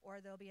done, or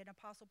there'll be an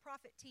apostle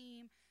prophet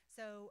team.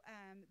 So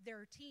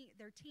they're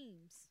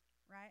teams,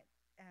 right?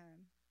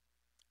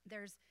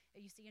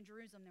 You see in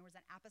Jerusalem, there was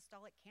an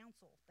apostolic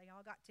council. They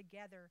all got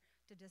together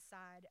to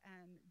decide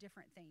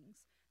different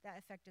things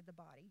that affected the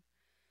body.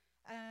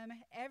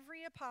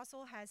 Every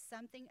apostle has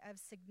something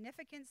of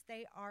significance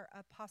they are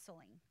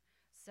apostling.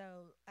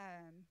 So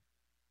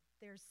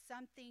there's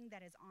something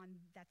that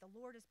the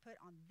Lord has put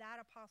on that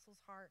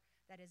apostle's heart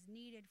that is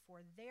needed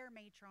for their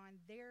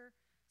matron, their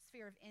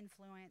sphere of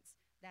influence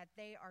that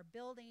they are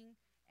building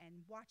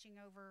and watching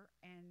over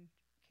and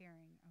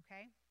carrying,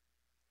 okay?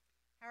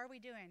 How are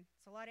we doing?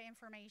 It's a lot of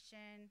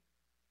information.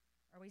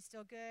 Are we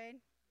still good?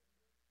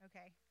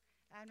 Okay.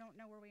 I don't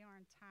know where we are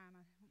in time.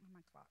 I don't have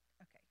my clock.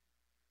 Okay.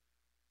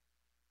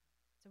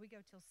 So we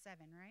go till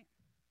 7, right?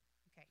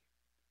 Okay.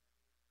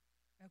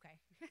 Okay.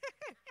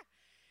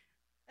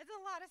 It's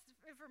a lot of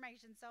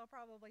information, so I'll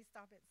probably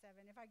stop at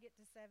 7 if I get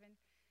to 7.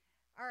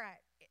 All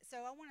right.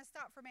 So I want to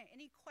stop for a minute.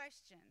 Any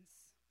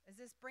questions? Is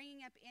this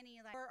bringing up any,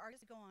 or are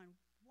you going,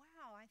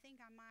 wow, I'm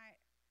thinking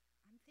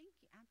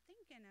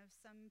of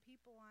some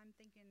people I'm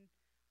thinking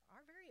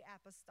are very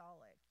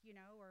apostolic,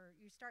 or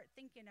you start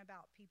thinking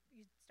about people,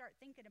 you start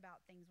thinking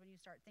about things when you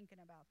start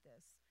thinking about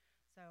this.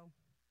 So,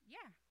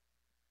 yeah.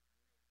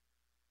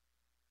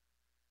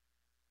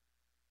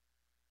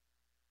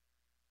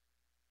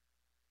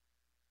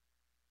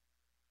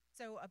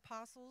 So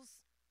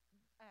apostles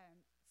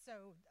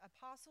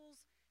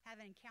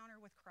have an encounter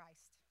with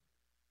Christ.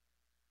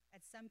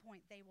 At some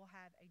point, they will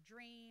have a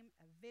dream,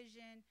 a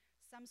vision,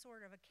 some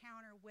sort of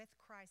encounter with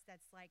Christ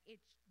that's like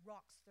it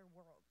rocks their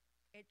world.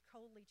 It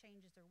totally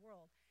changes their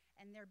world.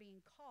 And they're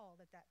being called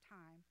at that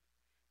time.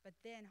 But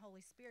then Holy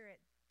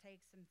Spirit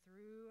takes them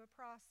through a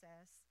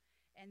process.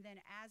 And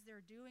then as they're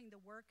doing the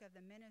work of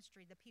the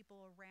ministry, the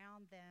people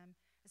around them,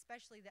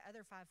 especially the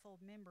other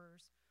fivefold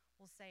members,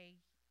 will say,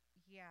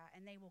 yeah,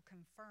 and they will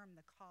confirm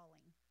the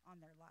calling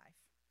on their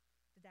life.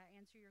 Did that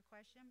answer your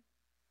question?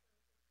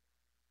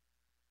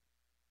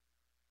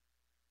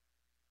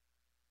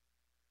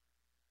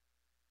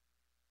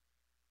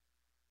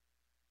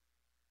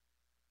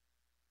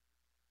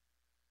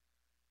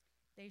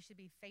 They should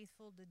be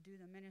faithful to do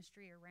the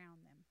ministry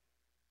around them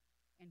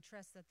and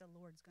trust that the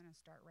Lord's going to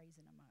start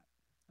raising them up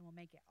and will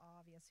make it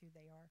obvious who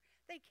they are.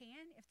 They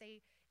can, if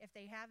they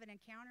have an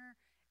encounter,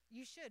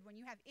 you should, when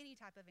you have any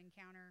type of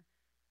encounter,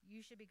 you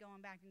should be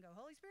going back and go,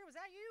 Holy Spirit, was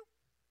that you?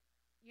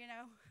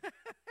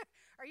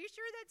 Are you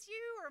sure that's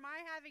you, or am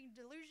I having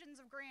delusions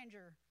of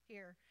grandeur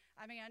here?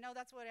 I mean, I know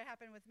that's what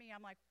happened with me.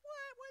 I'm like,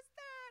 what was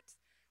that?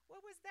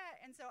 What was that?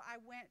 And so I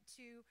went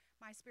to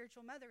my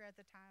spiritual mother at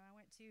the time. I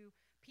went to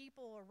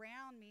people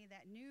around me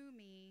that knew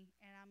me,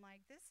 and I'm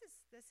like, this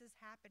is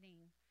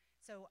happening.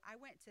 So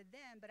I went to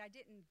them, but I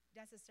didn't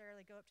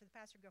necessarily go up to the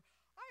pastor and go,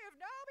 I have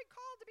now been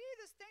called to be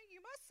this thing.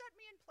 You must set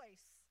me in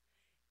place.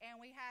 And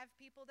we have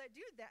people that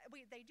do that.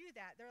 They do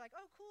that. They're like,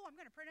 oh, cool, I'm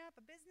going to print up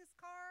a business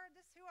card.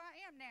 This is who I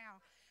am now.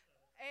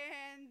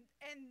 And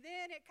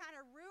then it kind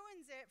of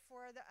ruins it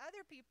for the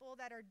other people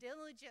that are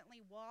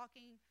diligently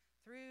walking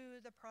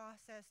through the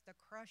process, the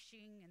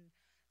crushing and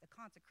the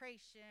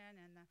consecration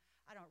and the,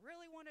 I don't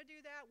really want to do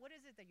that. What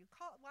is it that you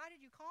call? Why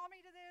did you call me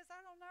to this?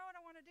 I don't know. I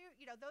don't want to do.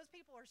 Those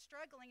people are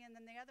struggling, and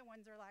then the other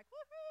ones are like,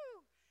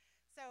 woohoo!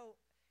 So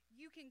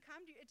you can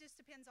come to. It just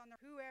depends on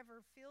whoever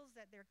feels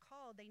that they're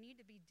called. They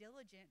need to be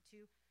diligent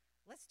to.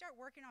 Let's start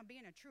working on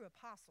being a true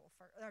apostle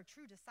or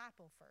true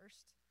disciple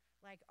first.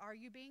 Like, are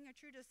you being a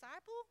true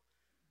disciple?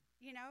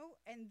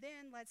 And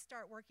then let's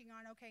start working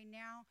on, okay,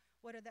 now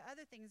what are the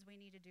other things we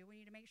need to do? We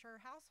need to make sure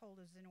our household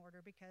is in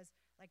order because,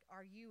 like,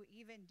 are you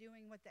even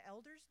doing what the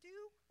elders do?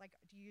 Like,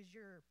 is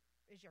your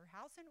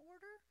house in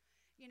order?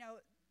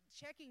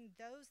 Checking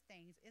those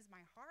things. Is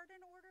my heart in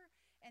order?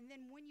 And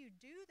then when you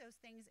do those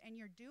things and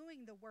you're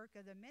doing the work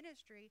of the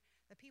ministry,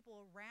 the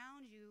people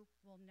around you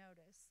will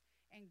notice.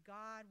 And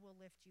God will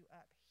lift you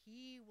up.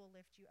 He will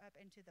lift you up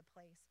into the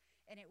place.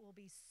 And it will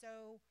be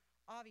so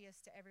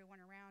obvious to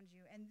everyone around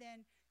you. And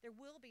then there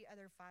will be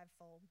other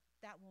fivefold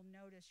that will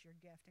notice your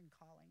gift and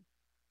calling.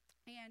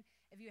 And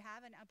if you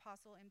have an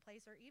apostle in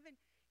place, or even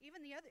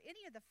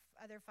any of the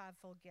other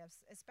fivefold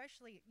gifts,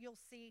 especially you'll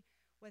see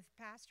with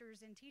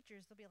pastors and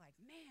teachers, they'll be like,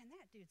 man,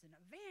 that dude's an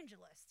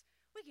evangelist.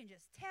 We can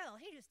just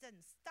tell he just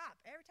doesn't stop.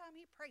 Every time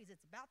he prays,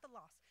 it's about the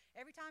lost.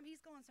 Every time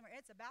he's going somewhere,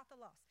 it's about the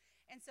lost.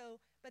 And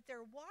so, but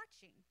they're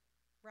watching,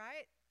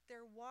 right?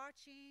 They're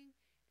watching.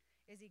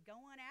 Is he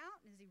going out?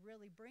 Is he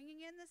really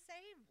bringing in the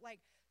saved?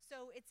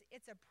 So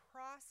it's a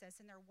process,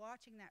 and they're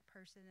watching that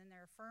person, and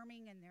they're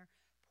affirming, and they're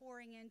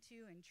pouring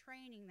into and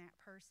training that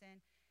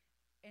person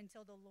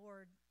until the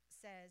Lord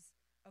says,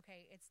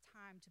 okay, it's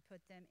time to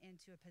put them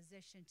into a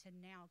position to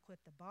now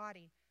equip the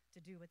body to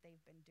do what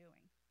they've been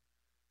doing.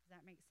 Does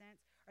that make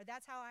sense? Or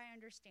that's how I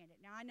understand it.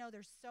 Now, I know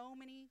there's so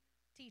many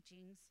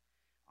teachings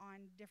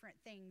on different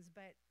things,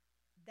 but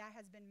that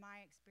has been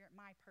my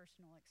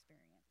personal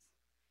experience.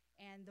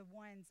 And the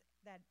ones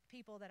that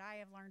people that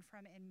I have learned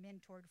from and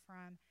mentored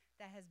from,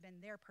 that has been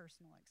their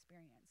personal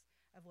experience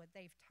of what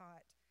they've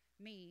taught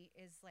me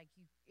is like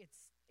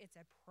it's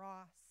a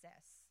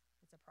process.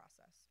 It's a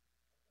process.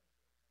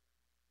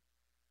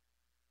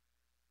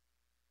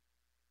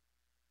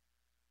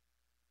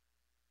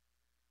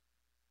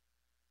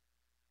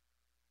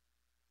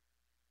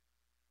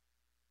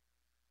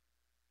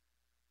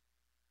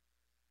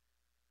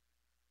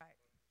 Right.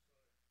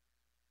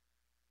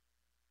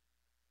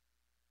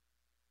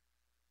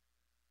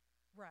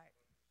 Right.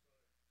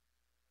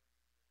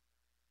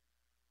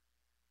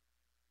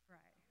 Right.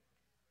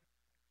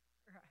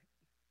 Right.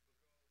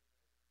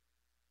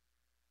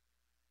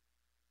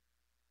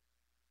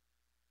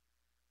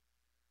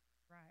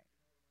 Right.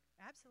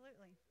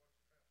 Absolutely.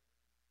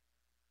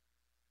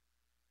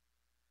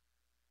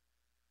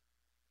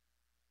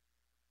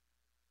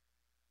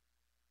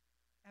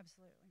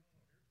 Absolutely.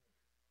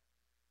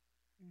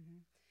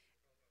 Hmm.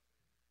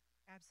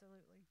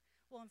 Absolutely.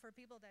 Well, and for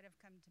people that have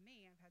come to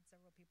me, I've had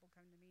several people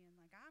come to me and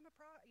like,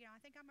 I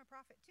think I'm a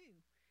prophet too.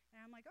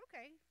 And I'm like,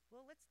 okay,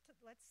 well, let's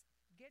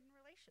get in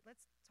relation.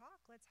 Let's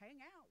talk. Let's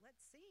hang out.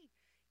 Let's see.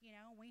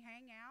 We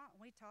hang out,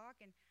 we talk,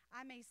 and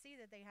I may see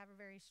that they have a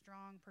very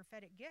strong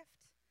prophetic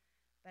gift,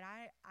 but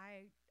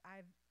I've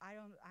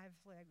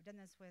like done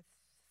this with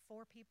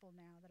 4 people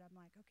now that I'm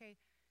like, okay,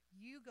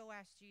 you go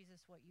ask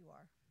Jesus what you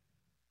are.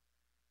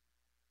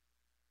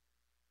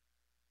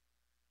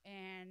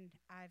 And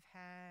I've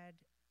had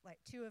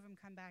like 2 of them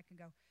come back and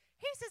go,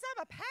 he says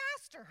I'm a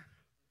pastor.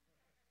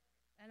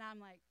 And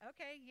I'm like,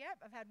 okay, yep.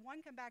 I've had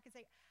one come back and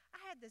say,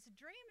 I had this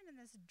dream, and in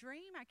this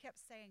dream I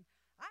kept saying,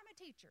 I'm a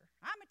teacher,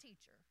 I'm a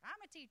teacher, I'm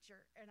a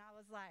teacher. And I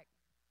was like,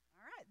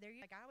 all right, there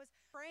you go. Like, I was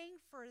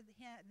praying for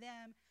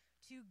them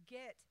to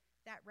get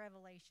that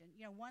revelation.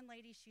 One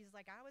lady, she's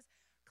like, I was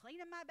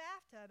cleaning my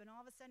bathtub, and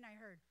all of a sudden I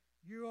heard,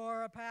 you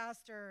are a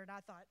pastor. And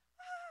I thought,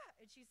 ah.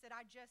 And she said,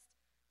 I just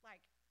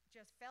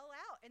fell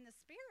out in the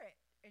spirit.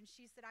 And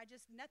she said,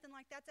 nothing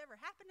like that's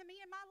ever happened to me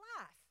in my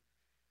life.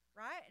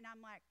 Right? And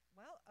I'm like,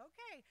 well,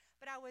 okay.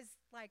 But I was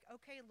like,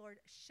 okay,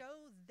 Lord,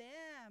 show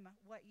them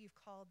what you've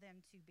called them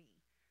to be.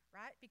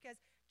 Right?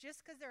 Because just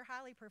because they're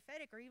highly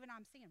prophetic, or even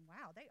I'm seeing,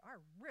 wow, they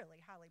are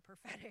really highly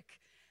prophetic.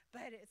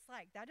 But it's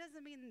like, that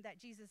doesn't mean that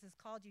Jesus has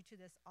called you to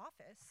this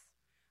office,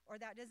 or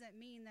that doesn't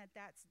mean that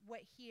that's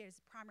what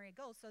his primary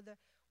goal. So the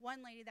one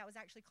lady that was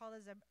actually called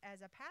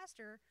as a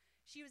pastor,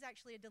 she was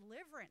actually a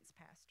deliverance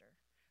pastor.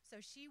 So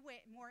she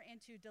went more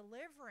into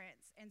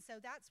deliverance. And so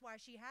that's why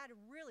she had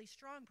a really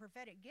strong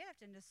prophetic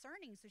gift and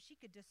discerning, so she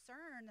could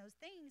discern those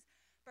things.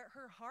 But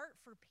her heart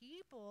for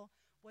people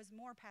was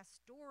more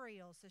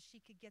pastoral, so she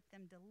could get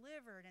them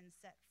delivered and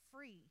set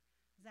free.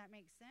 Does that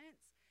make sense?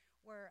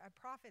 Where a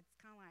prophet's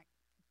kind of like,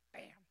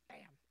 bam,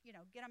 bam,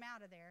 get them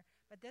out of there.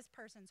 But this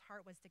person's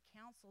heart was to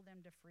counsel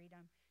them to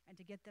freedom and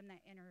to get them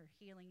that inner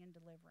healing and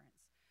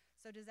deliverance.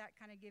 So does that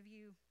kind of give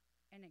you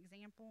an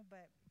example?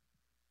 But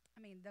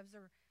I mean,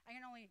 I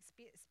can only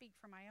speak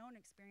from my own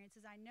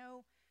experiences. I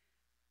know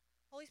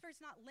Holy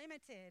Spirit's not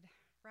limited,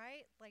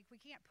 right? Like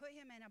we can't put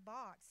him in a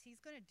box.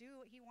 He's going to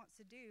do what he wants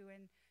to do.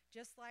 And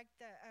just like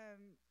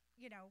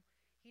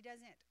he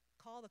doesn't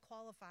call the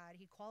qualified,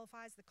 he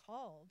qualifies the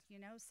called.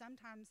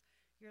 Sometimes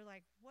you're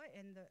like, what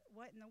in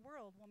the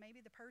world? Well, maybe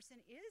the person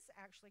is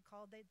actually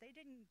called. They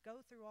didn't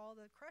go through all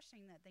the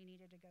crushing that they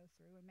needed to go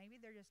through, and maybe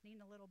they're just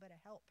needing a little bit of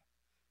help.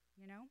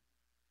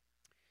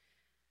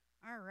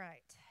 All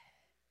right.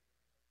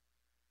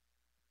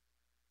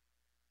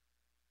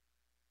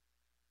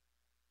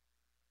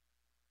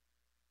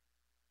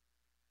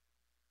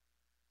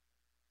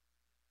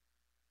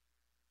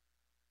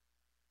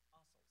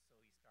 Apostle, so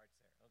he starts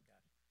there. Oh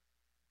gosh.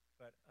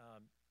 But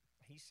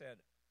he said,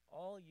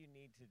 all you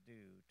need to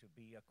do to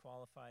be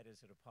qualified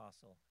as an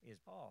apostle is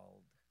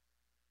called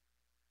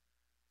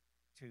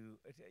to,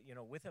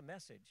 with a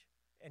message.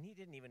 And he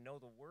didn't even know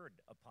the word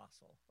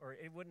apostle, or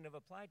it wouldn't have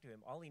applied to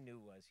him. All he knew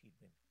was he'd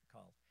been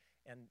called.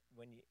 And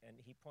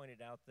he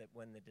pointed out that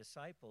when the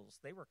disciples,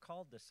 they were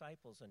called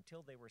disciples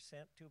until they were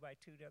sent 2 by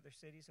 2 to other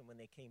cities, and when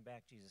they came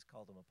back, Jesus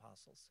called them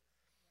apostles.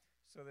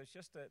 So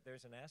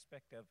there's an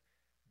aspect of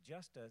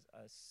just a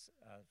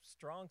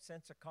strong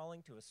sense of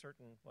calling to a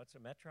certain, what's a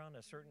metron,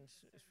 a certain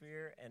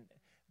sphere,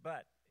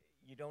 but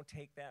you don't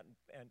take that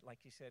and,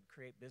 like you said,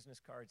 create business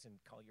cards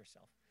and call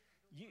yourself.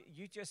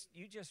 You just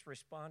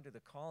respond to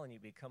the call, and you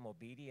become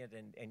obedient,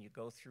 and you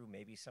go through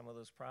maybe some of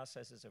those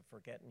processes of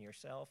forgetting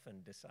yourself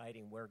and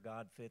deciding where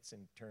God fits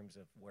in terms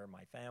of where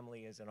my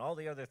family is and all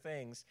the other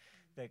things,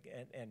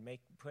 and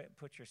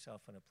put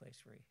yourself in a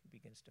place where he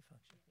begins to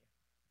function.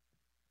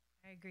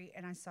 Yeah. I agree,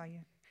 and I saw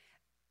you.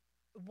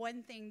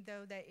 One thing,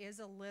 though, that is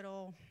a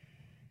little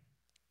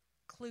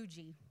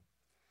kludgy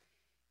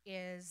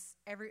is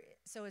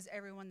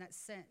everyone that's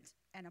sent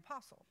an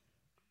apostle.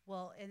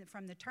 Well,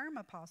 from the term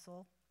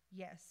apostle,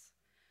 yes.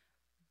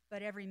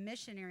 But every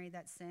missionary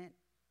that's sent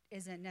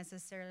isn't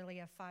necessarily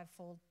a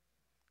fivefold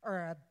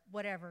or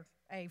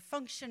a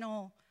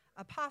functional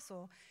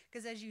apostle.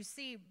 Because as you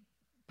see,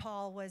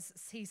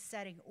 he's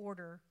setting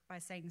order by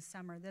saying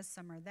some are this,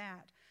 some are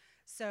that.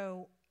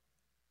 So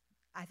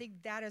I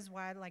think that is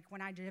why, like,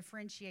 when I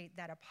differentiate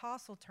that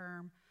apostle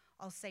term,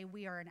 I'll say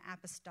we are an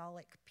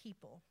apostolic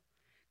people,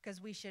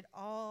 because we should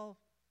all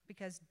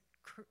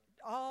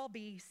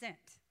be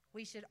sent.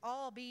 We should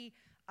all be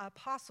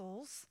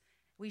apostles.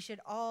 We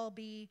should all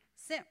be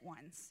sent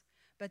ones.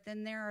 But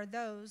then there are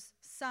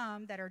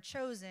some that are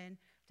chosen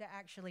to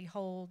actually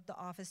hold the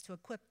office to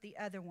equip the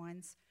other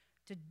ones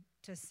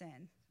to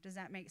send. Does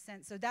that make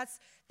sense? So that's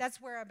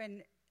where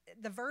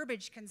the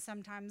verbiage can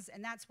sometimes,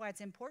 and that's why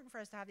it's important for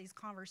us to have these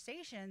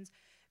conversations,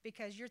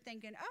 because you're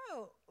thinking,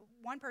 oh,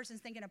 one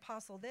person's thinking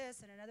apostle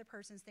this, and another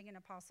person's thinking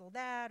apostle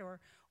that, or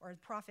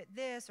prophet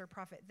this, or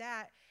prophet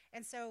that.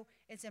 And so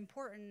it's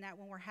important that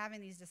when we're having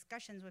these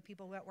discussions with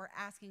people, that we're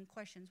asking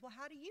questions. Well,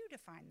 how do you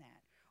define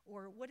that?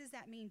 Or what does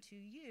that mean to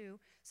you?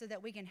 So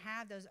that we can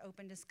have those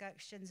open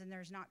discussions, and the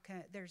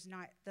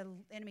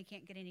enemy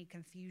can't get any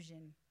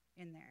confusion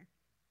in there.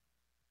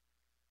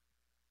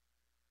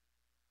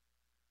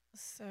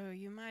 So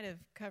you might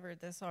have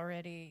covered this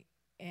already,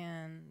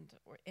 and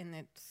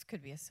it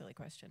could be a silly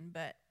question,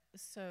 but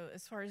so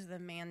as far as the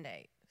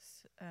mandate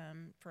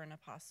for an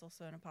apostle,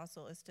 so an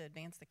apostle is to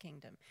advance the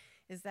kingdom.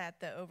 Is that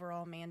the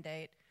overall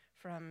mandate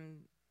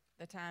from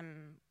the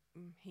time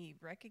he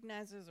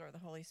recognizes or the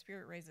Holy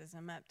Spirit raises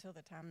him up till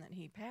the time that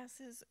he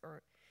passes?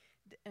 Or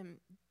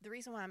the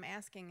reason why I'm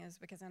asking is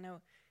because I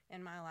know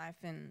in my life,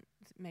 and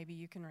maybe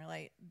you can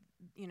relate,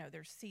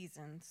 there's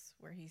seasons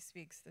where he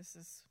speaks, this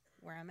is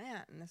where I'm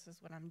at, and this is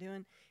what I'm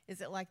doing.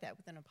 Is it like that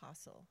with an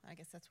apostle? I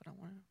guess that's what I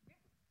want to know.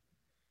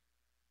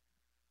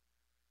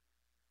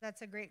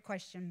 That's a great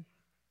question.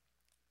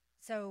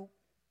 So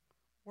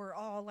we're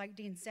all, like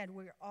Dean said,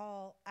 we're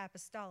all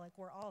apostolic.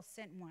 We're all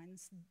sent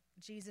ones.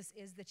 Jesus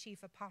is the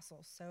chief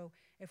apostle. So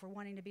if we're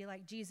wanting to be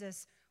like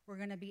Jesus, we're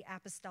going to be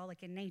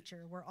apostolic in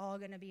nature. We're all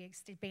going to be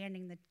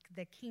expanding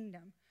the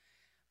kingdom.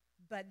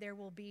 But there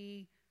will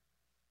be,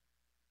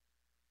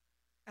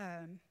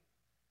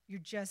 you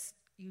just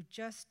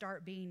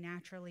start being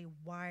naturally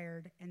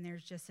wired, and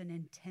there's just an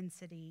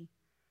intensity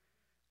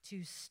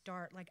to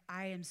start. Like,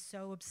 I am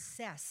so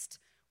obsessed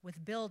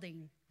with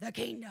building the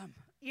kingdom.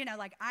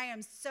 Like, I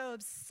am so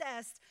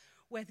obsessed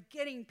with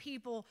getting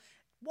people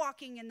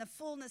walking in the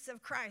fullness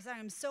of Christ. I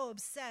am so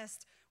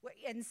obsessed.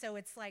 And so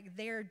it's like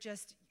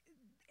it's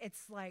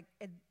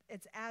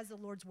as the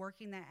Lord's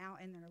working that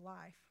out in their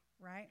life,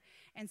 right?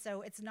 And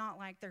so it's not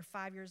like they're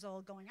 5 years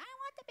old going, I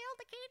want to build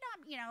the kingdom,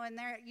 and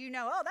they're,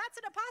 oh, that's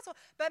an apostle.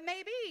 But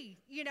maybe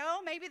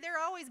they're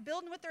always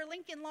building with their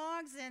Lincoln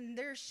logs, and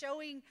they're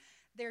showing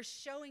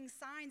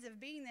signs of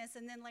being this,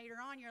 and then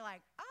later on you're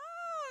like,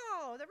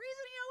 oh, the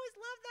reason he always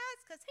loved that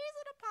is because he's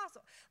an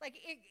apostle. Like,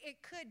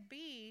 it could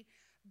be,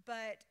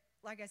 but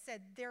like I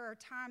said, there are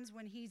times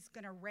when he's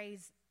going to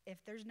raise,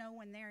 if there's no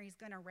one there, he's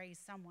going to raise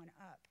someone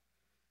up.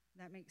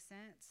 That makes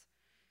sense?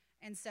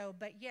 And so,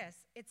 but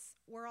yes,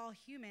 we're all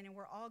human, and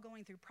we're all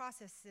going through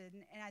processes.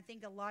 And I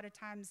think a lot of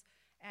times,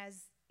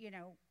 as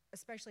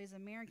especially as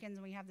Americans,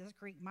 we have this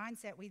Greek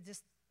mindset. We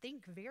just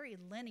think very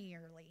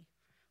linearly,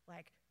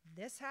 Like,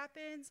 this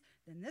happens,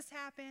 then this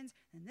happens,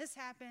 and this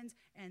happens,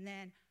 and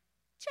then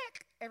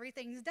check,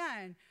 everything's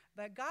done.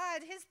 But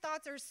God, his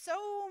thoughts are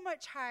so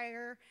much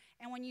higher.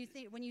 And when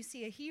you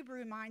see a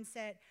Hebrew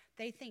mindset,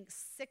 they think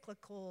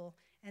cyclical,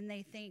 and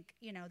they think,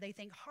 they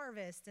think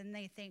harvest, and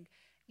they think,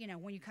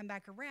 when you come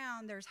back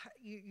around,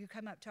 you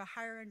come up to a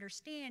higher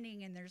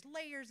understanding, and there's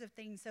layers of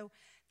things. So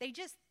they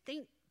just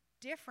think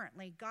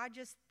differently. God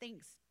just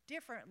thinks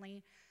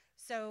differently.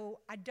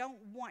 So I don't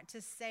want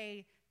to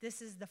say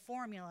this is the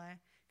formula,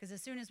 because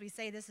as soon as we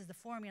say this is the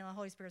formula,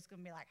 Holy Spirit's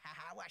going to be like,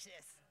 ha, watch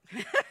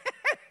this.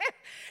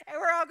 And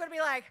we're all going to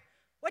be like,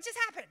 what just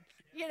happened?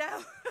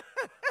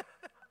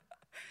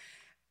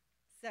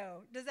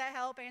 So does that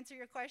help answer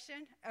your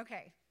question?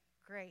 Okay,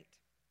 great.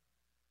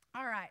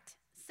 All right,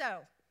 so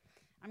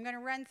I'm going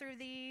to run through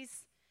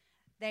these.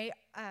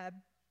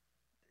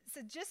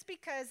 So just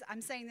because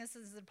I'm saying this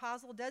is an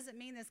apostle doesn't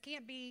mean this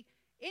can't be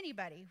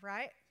anybody,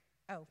 right?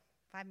 Oh,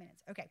 5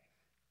 minutes. Okay.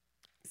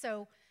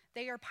 So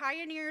they are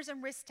pioneers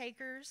and risk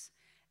takers.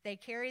 They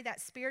carry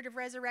that spirit of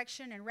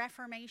resurrection and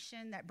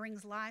reformation that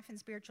brings life and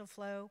spiritual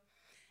flow.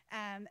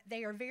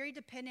 They are very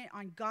dependent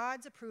on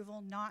God's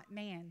approval, not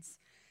man's.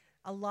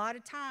 A lot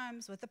of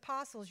times with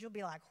apostles, you'll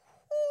be like,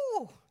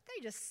 whoo,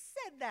 they just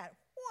said that.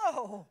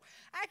 Whoa,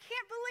 I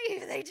can't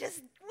believe they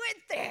just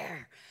went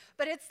there.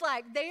 But it's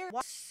like they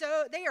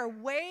are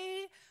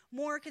way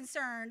more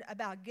concerned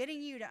about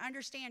getting you to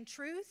understand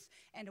truth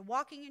and to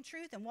walking in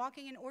truth and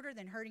walking in order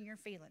than hurting your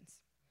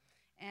feelings.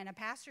 And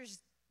pastors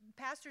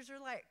are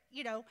like,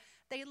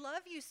 they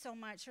love you so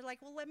much. They're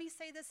like, well, let me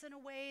say this in a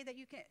way that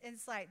you can. And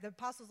it's like the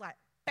apostle's like,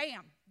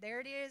 bam, there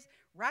it is,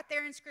 right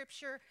there in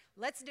Scripture.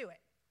 Let's do it.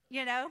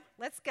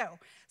 Let's go.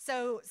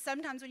 So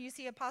sometimes when you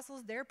see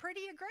apostles, they're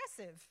pretty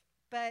aggressive,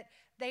 but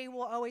they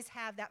will always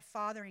have that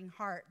fathering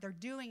heart. They're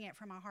doing it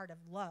from a heart of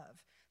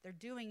love. They're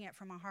doing it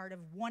from a heart of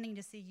wanting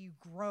to see you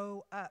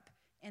grow up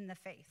in the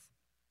faith.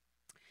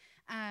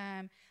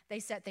 They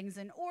set things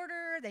in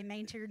order. They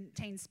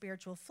maintain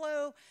spiritual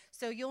flow.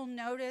 So you'll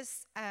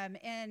notice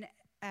in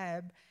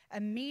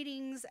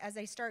meetings as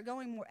they start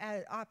going more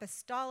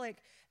apostolic,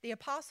 the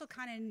apostle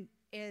kind of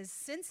is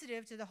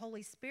sensitive to the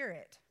Holy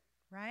Spirit,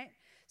 right?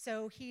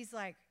 So he's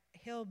like,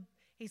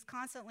 he's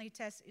constantly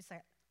testing. He's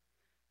like,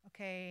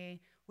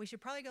 okay, we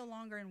should probably go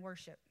longer in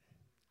worship.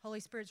 Holy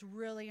Spirit's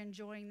really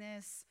enjoying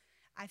this.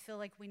 I feel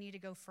like we need to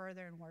go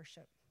further in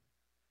worship.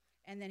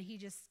 And then he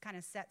just kind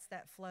of sets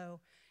that flow.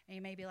 And he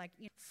may be like,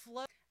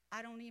 flow,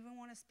 I don't even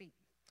want to speak.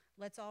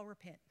 Let's all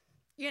repent.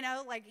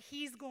 Like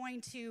he's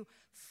going to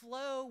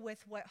flow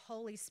with what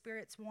Holy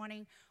Spirit's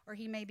wanting. Or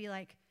he may be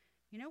like,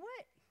 you know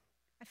what?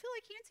 I feel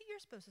like Yancy, you're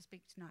supposed to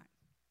speak tonight.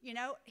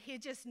 He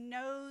just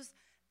knows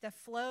the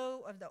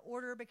flow of the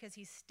order because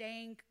he's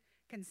staying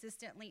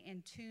consistently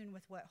in tune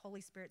with what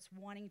Holy Spirit's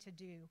wanting to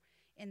do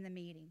in the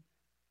meeting.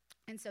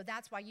 And so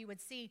that's why you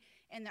would see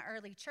in the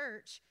early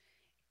church,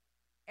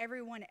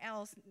 everyone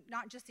else,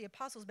 not just the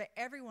apostles, but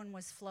everyone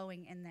was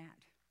flowing in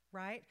that,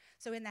 right?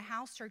 So in the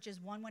house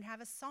churches, one would have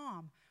a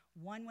psalm,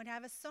 one would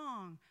have a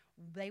song,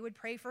 they would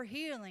pray for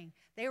healing.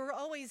 They were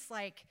always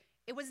like,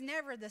 it was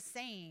never the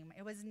same.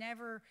 It was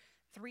never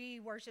 3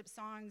 worship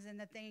songs and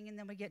the thing, and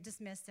then we get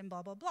dismissed and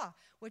blah, blah, blah,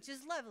 which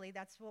is lovely.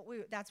 That's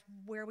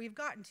where we've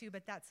gotten to,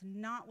 but that's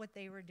not what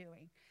they were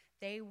doing.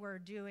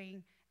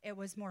 It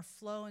was more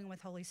flowing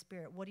with Holy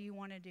Spirit. What do you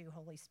want to do,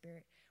 Holy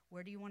Spirit?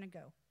 Where do you want to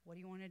go? What do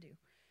you want to do?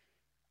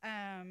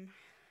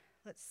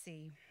 Let's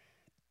see.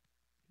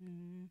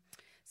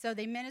 So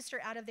they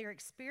minister out of their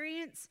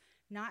experience,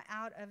 not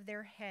out of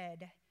their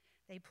head.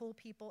 They pull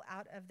people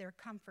out of their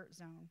comfort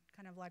zone.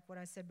 Kind of like what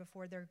I said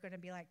before. They're going to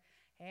be like,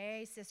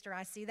 hey, sister,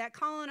 I see that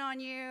calling on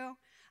you.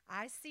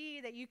 I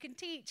see that you can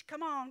teach.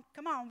 Come on.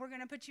 We're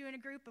going to put you in a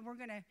group, and we're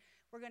going to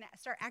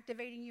start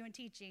activating you in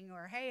teaching.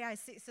 Or, hey, I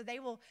see. So they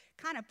will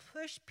kind of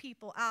push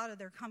people out of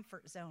their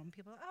comfort zone.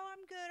 People, oh,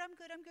 I'm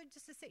good,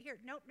 just to sit here.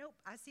 Nope,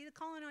 I see the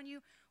calling on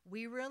you.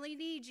 We really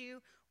need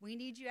you. We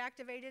need you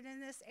activated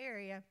in this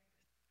area.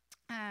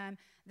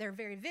 They're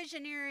very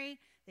visionary.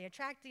 They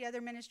attract the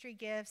other ministry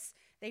gifts.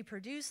 They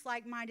produce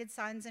like-minded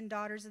sons and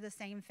daughters of the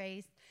same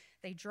faith.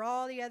 They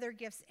draw the other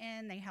gifts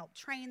in. They help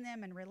train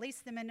them and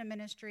release them into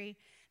ministry.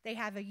 They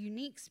have a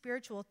unique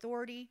spiritual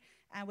authority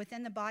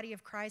within the body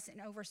of Christ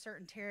and over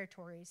certain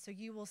territories. So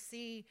you will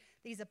see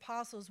these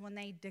apostles when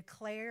they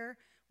declare,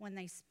 when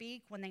they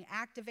speak, when they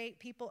activate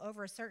people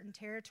over a certain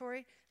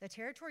territory, the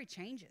territory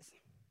changes.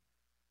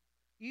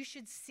 You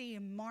should see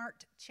a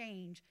marked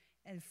change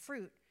and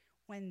fruit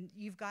when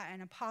you've got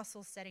an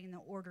apostle setting the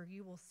order.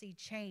 You will see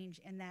change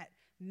in that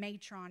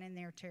matron in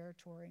their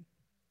territory.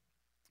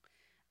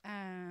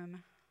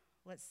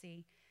 Let's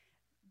see.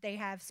 They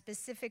have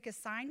specific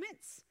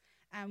assignments.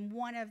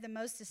 One of the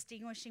most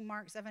distinguishing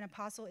marks of an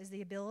apostle is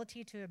the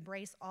ability to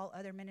embrace all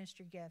other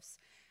ministry gifts.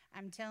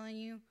 I'm telling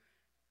you,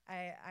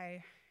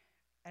 a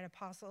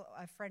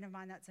friend of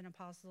mine that's an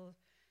apostle,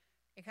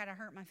 it kind of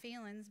hurt my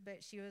feelings,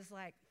 but she was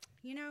like,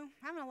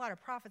 having a lot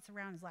of prophets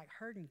around is like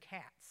herding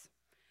cats.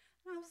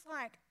 And I was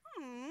like,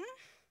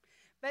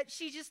 But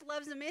she just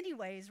loves them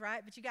anyways,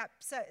 right? But you got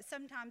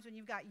sometimes when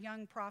you've got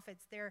young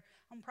prophets, they're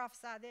I'm gonna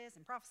prophesy this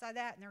and prophesy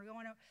that, and they're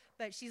going.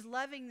 But she's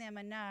loving them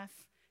enough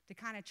to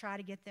kind of try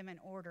to get them in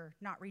order,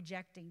 not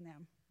rejecting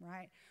them,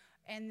 right?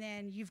 And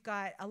then you've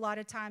got a lot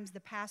of times the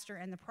pastor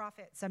and the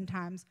prophet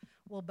sometimes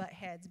will butt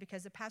heads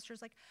because the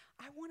pastor's like,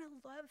 I want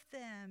to love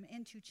them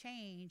into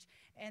change,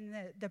 and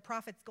the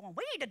prophet's going,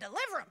 we need to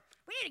deliver them,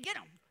 we need to get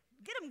them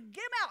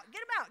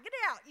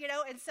out, you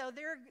know. And so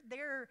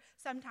they're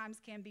sometimes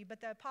can be, but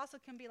the apostle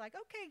can be like,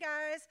 okay,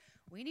 guys,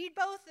 we need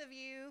both of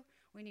you.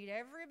 We need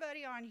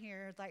everybody on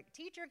here. It's like,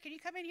 teacher, can you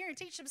come in here and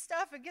teach some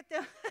stuff and get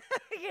them,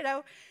 you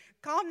know,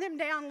 calm them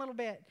down a little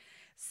bit.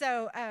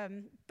 So,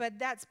 but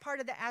that's part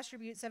of the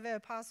attributes of an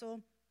apostle.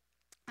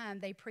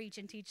 They preach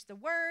and teach the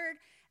word.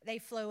 They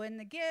flow in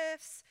the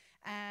gifts.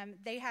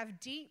 They have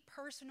deep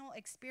personal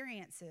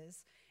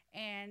experiences.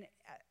 And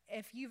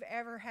if you've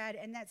ever had,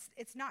 and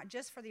it's not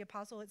just for the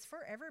apostle, it's for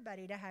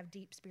everybody to have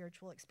deep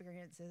spiritual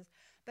experiences.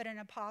 But an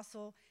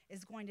apostle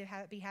is going to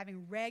be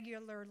having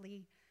regular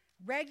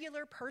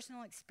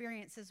personal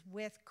experiences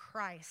with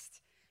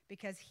Christ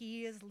because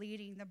he is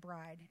leading the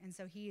bride. And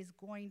so he is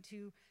going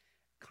to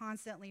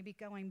constantly be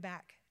going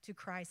back to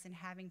Christ and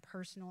having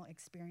personal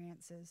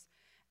experiences.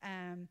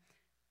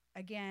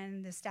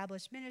 Again, the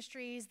established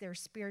ministries, their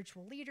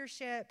spiritual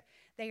leadership,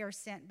 they are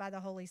sent by the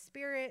Holy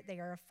Spirit. They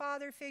are a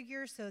father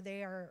figure, so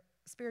they are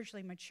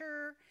spiritually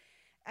mature.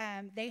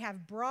 They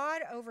have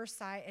broad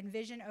oversight and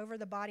vision over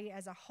the body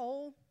as a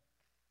whole,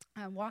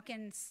 walk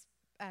in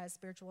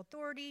spiritual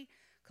authority,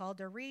 called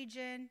to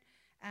region.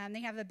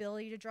 They have the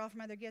ability to draw from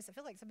other gifts. I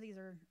feel like some of these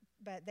are,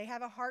 but they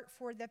have a heart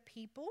for the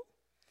people.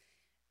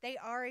 They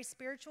are a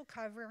spiritual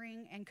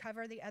covering and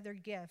cover the other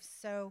gifts.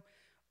 So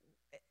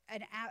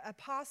an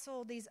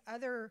apostle, these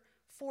other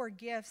 4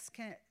 gifts,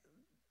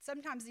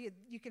 sometimes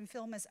you can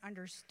feel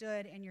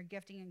misunderstood in your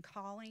gifting and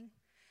calling,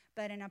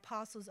 but an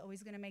apostle is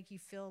always going to make you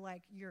feel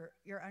like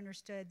you're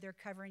understood. They're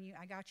covering you.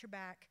 I got your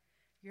back.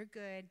 You're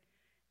good.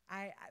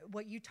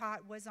 What you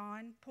taught was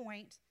on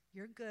point.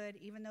 You're good.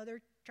 Even though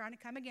they're trying to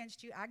come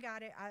against you, I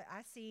got it.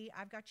 I see.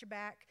 I've got your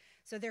back.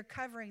 So they're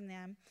covering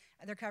them.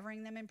 They're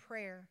covering them in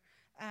prayer.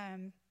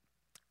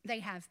 They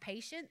have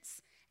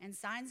patience, and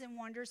signs and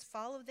wonders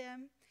follow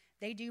them.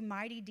 They do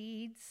mighty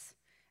deeds.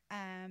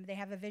 They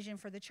have a vision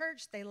for the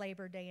church. They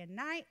labor day and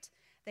night.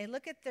 They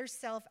look at their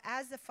self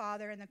as the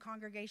Father and the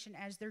congregation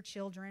as their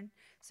children.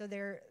 So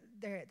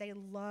they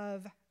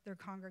love their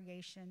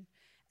congregation.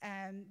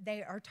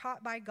 They are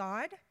taught by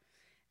God.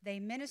 They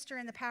minister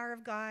in the power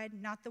of God,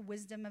 not the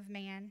wisdom of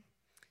man.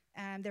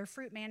 Their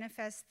fruit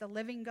manifests the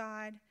living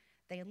God.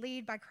 They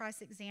lead by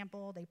Christ's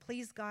example. They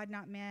please God,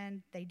 not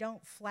men. They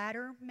don't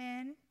flatter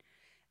men.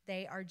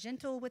 They are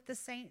gentle with the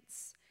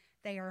saints.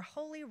 They are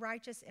holy,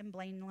 righteous, and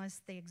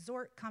blameless. They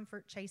exhort,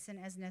 comfort, chasten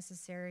as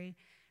necessary.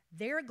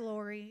 Their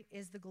glory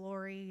is the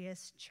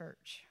glorious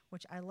church,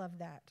 which I love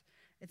that.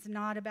 It's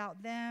not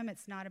about them.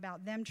 It's not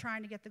about them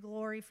trying to get the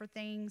glory for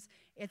things.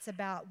 It's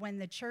about when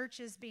the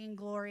church is being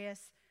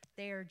glorious,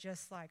 they are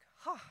just like,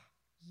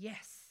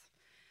 yes.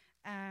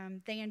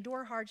 They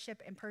endure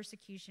hardship and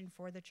persecution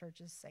for the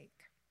church's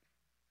sake.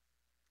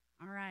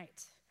 All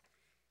right.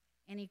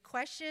 Any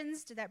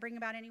questions? Did that bring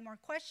about any more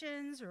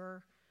questions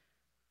or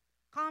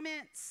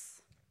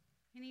comments?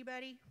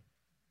 Anybody?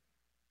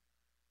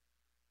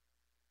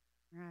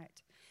 All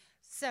right.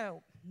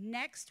 So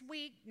next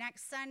week,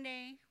 next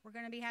Sunday, we're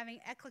going to be having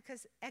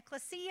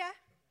Ecclesia.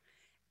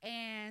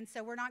 And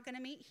so we're not going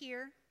to meet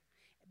here.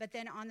 But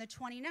then on the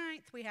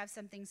 29th, we have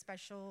something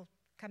special.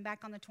 Come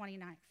back on the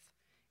 29th.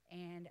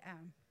 And,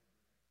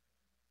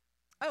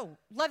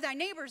 Love Thy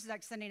Neighbor is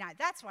next Sunday night.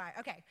 That's why.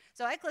 Okay.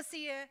 So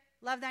Ecclesia,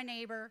 Love Thy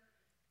Neighbor.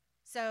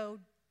 So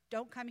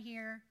don't come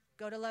here.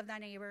 Go to Love Thy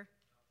Neighbor.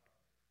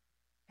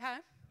 Huh?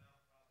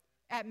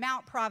 At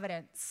Mount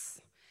Providence.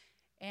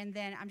 And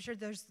then I'm sure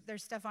there's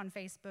stuff on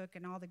Facebook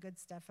and all the good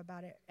stuff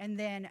about it. And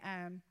then,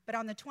 but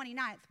on the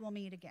 29th, we'll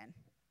meet again.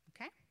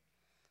 Okay?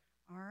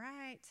 All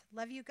right.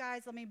 Love you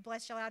guys. Let me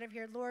bless y'all out of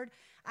here. Lord,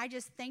 I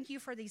just thank you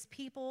for these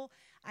people.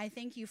 I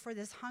thank you for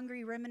this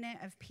hungry remnant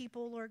of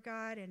people, Lord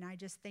God. And I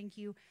just thank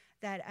you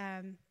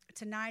that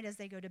tonight as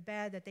they go to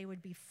bed, that they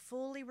would be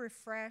fully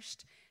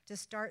refreshed to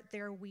start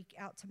their week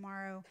out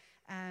tomorrow.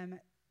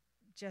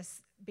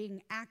 Just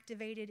being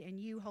activated in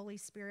you, Holy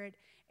Spirit.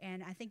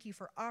 And I thank you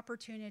for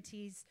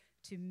opportunities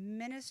to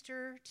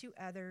minister to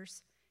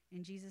others.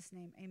 In Jesus'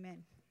 name,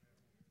 amen.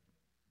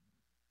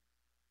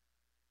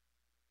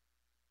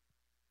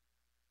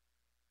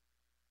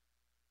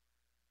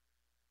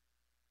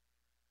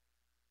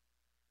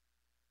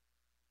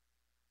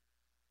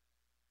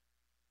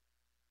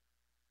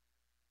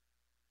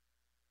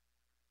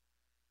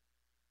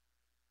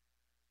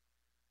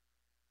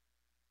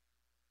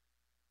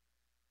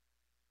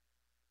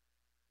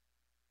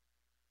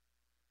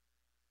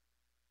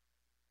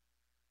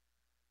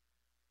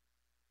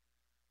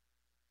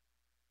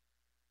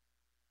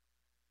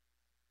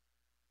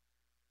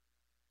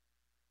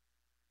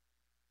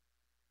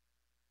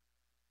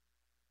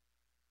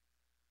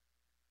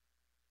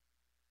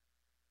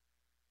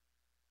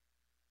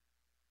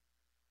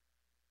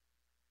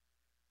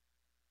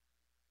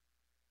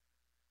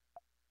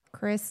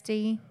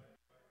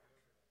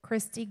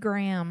 Christy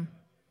Graham.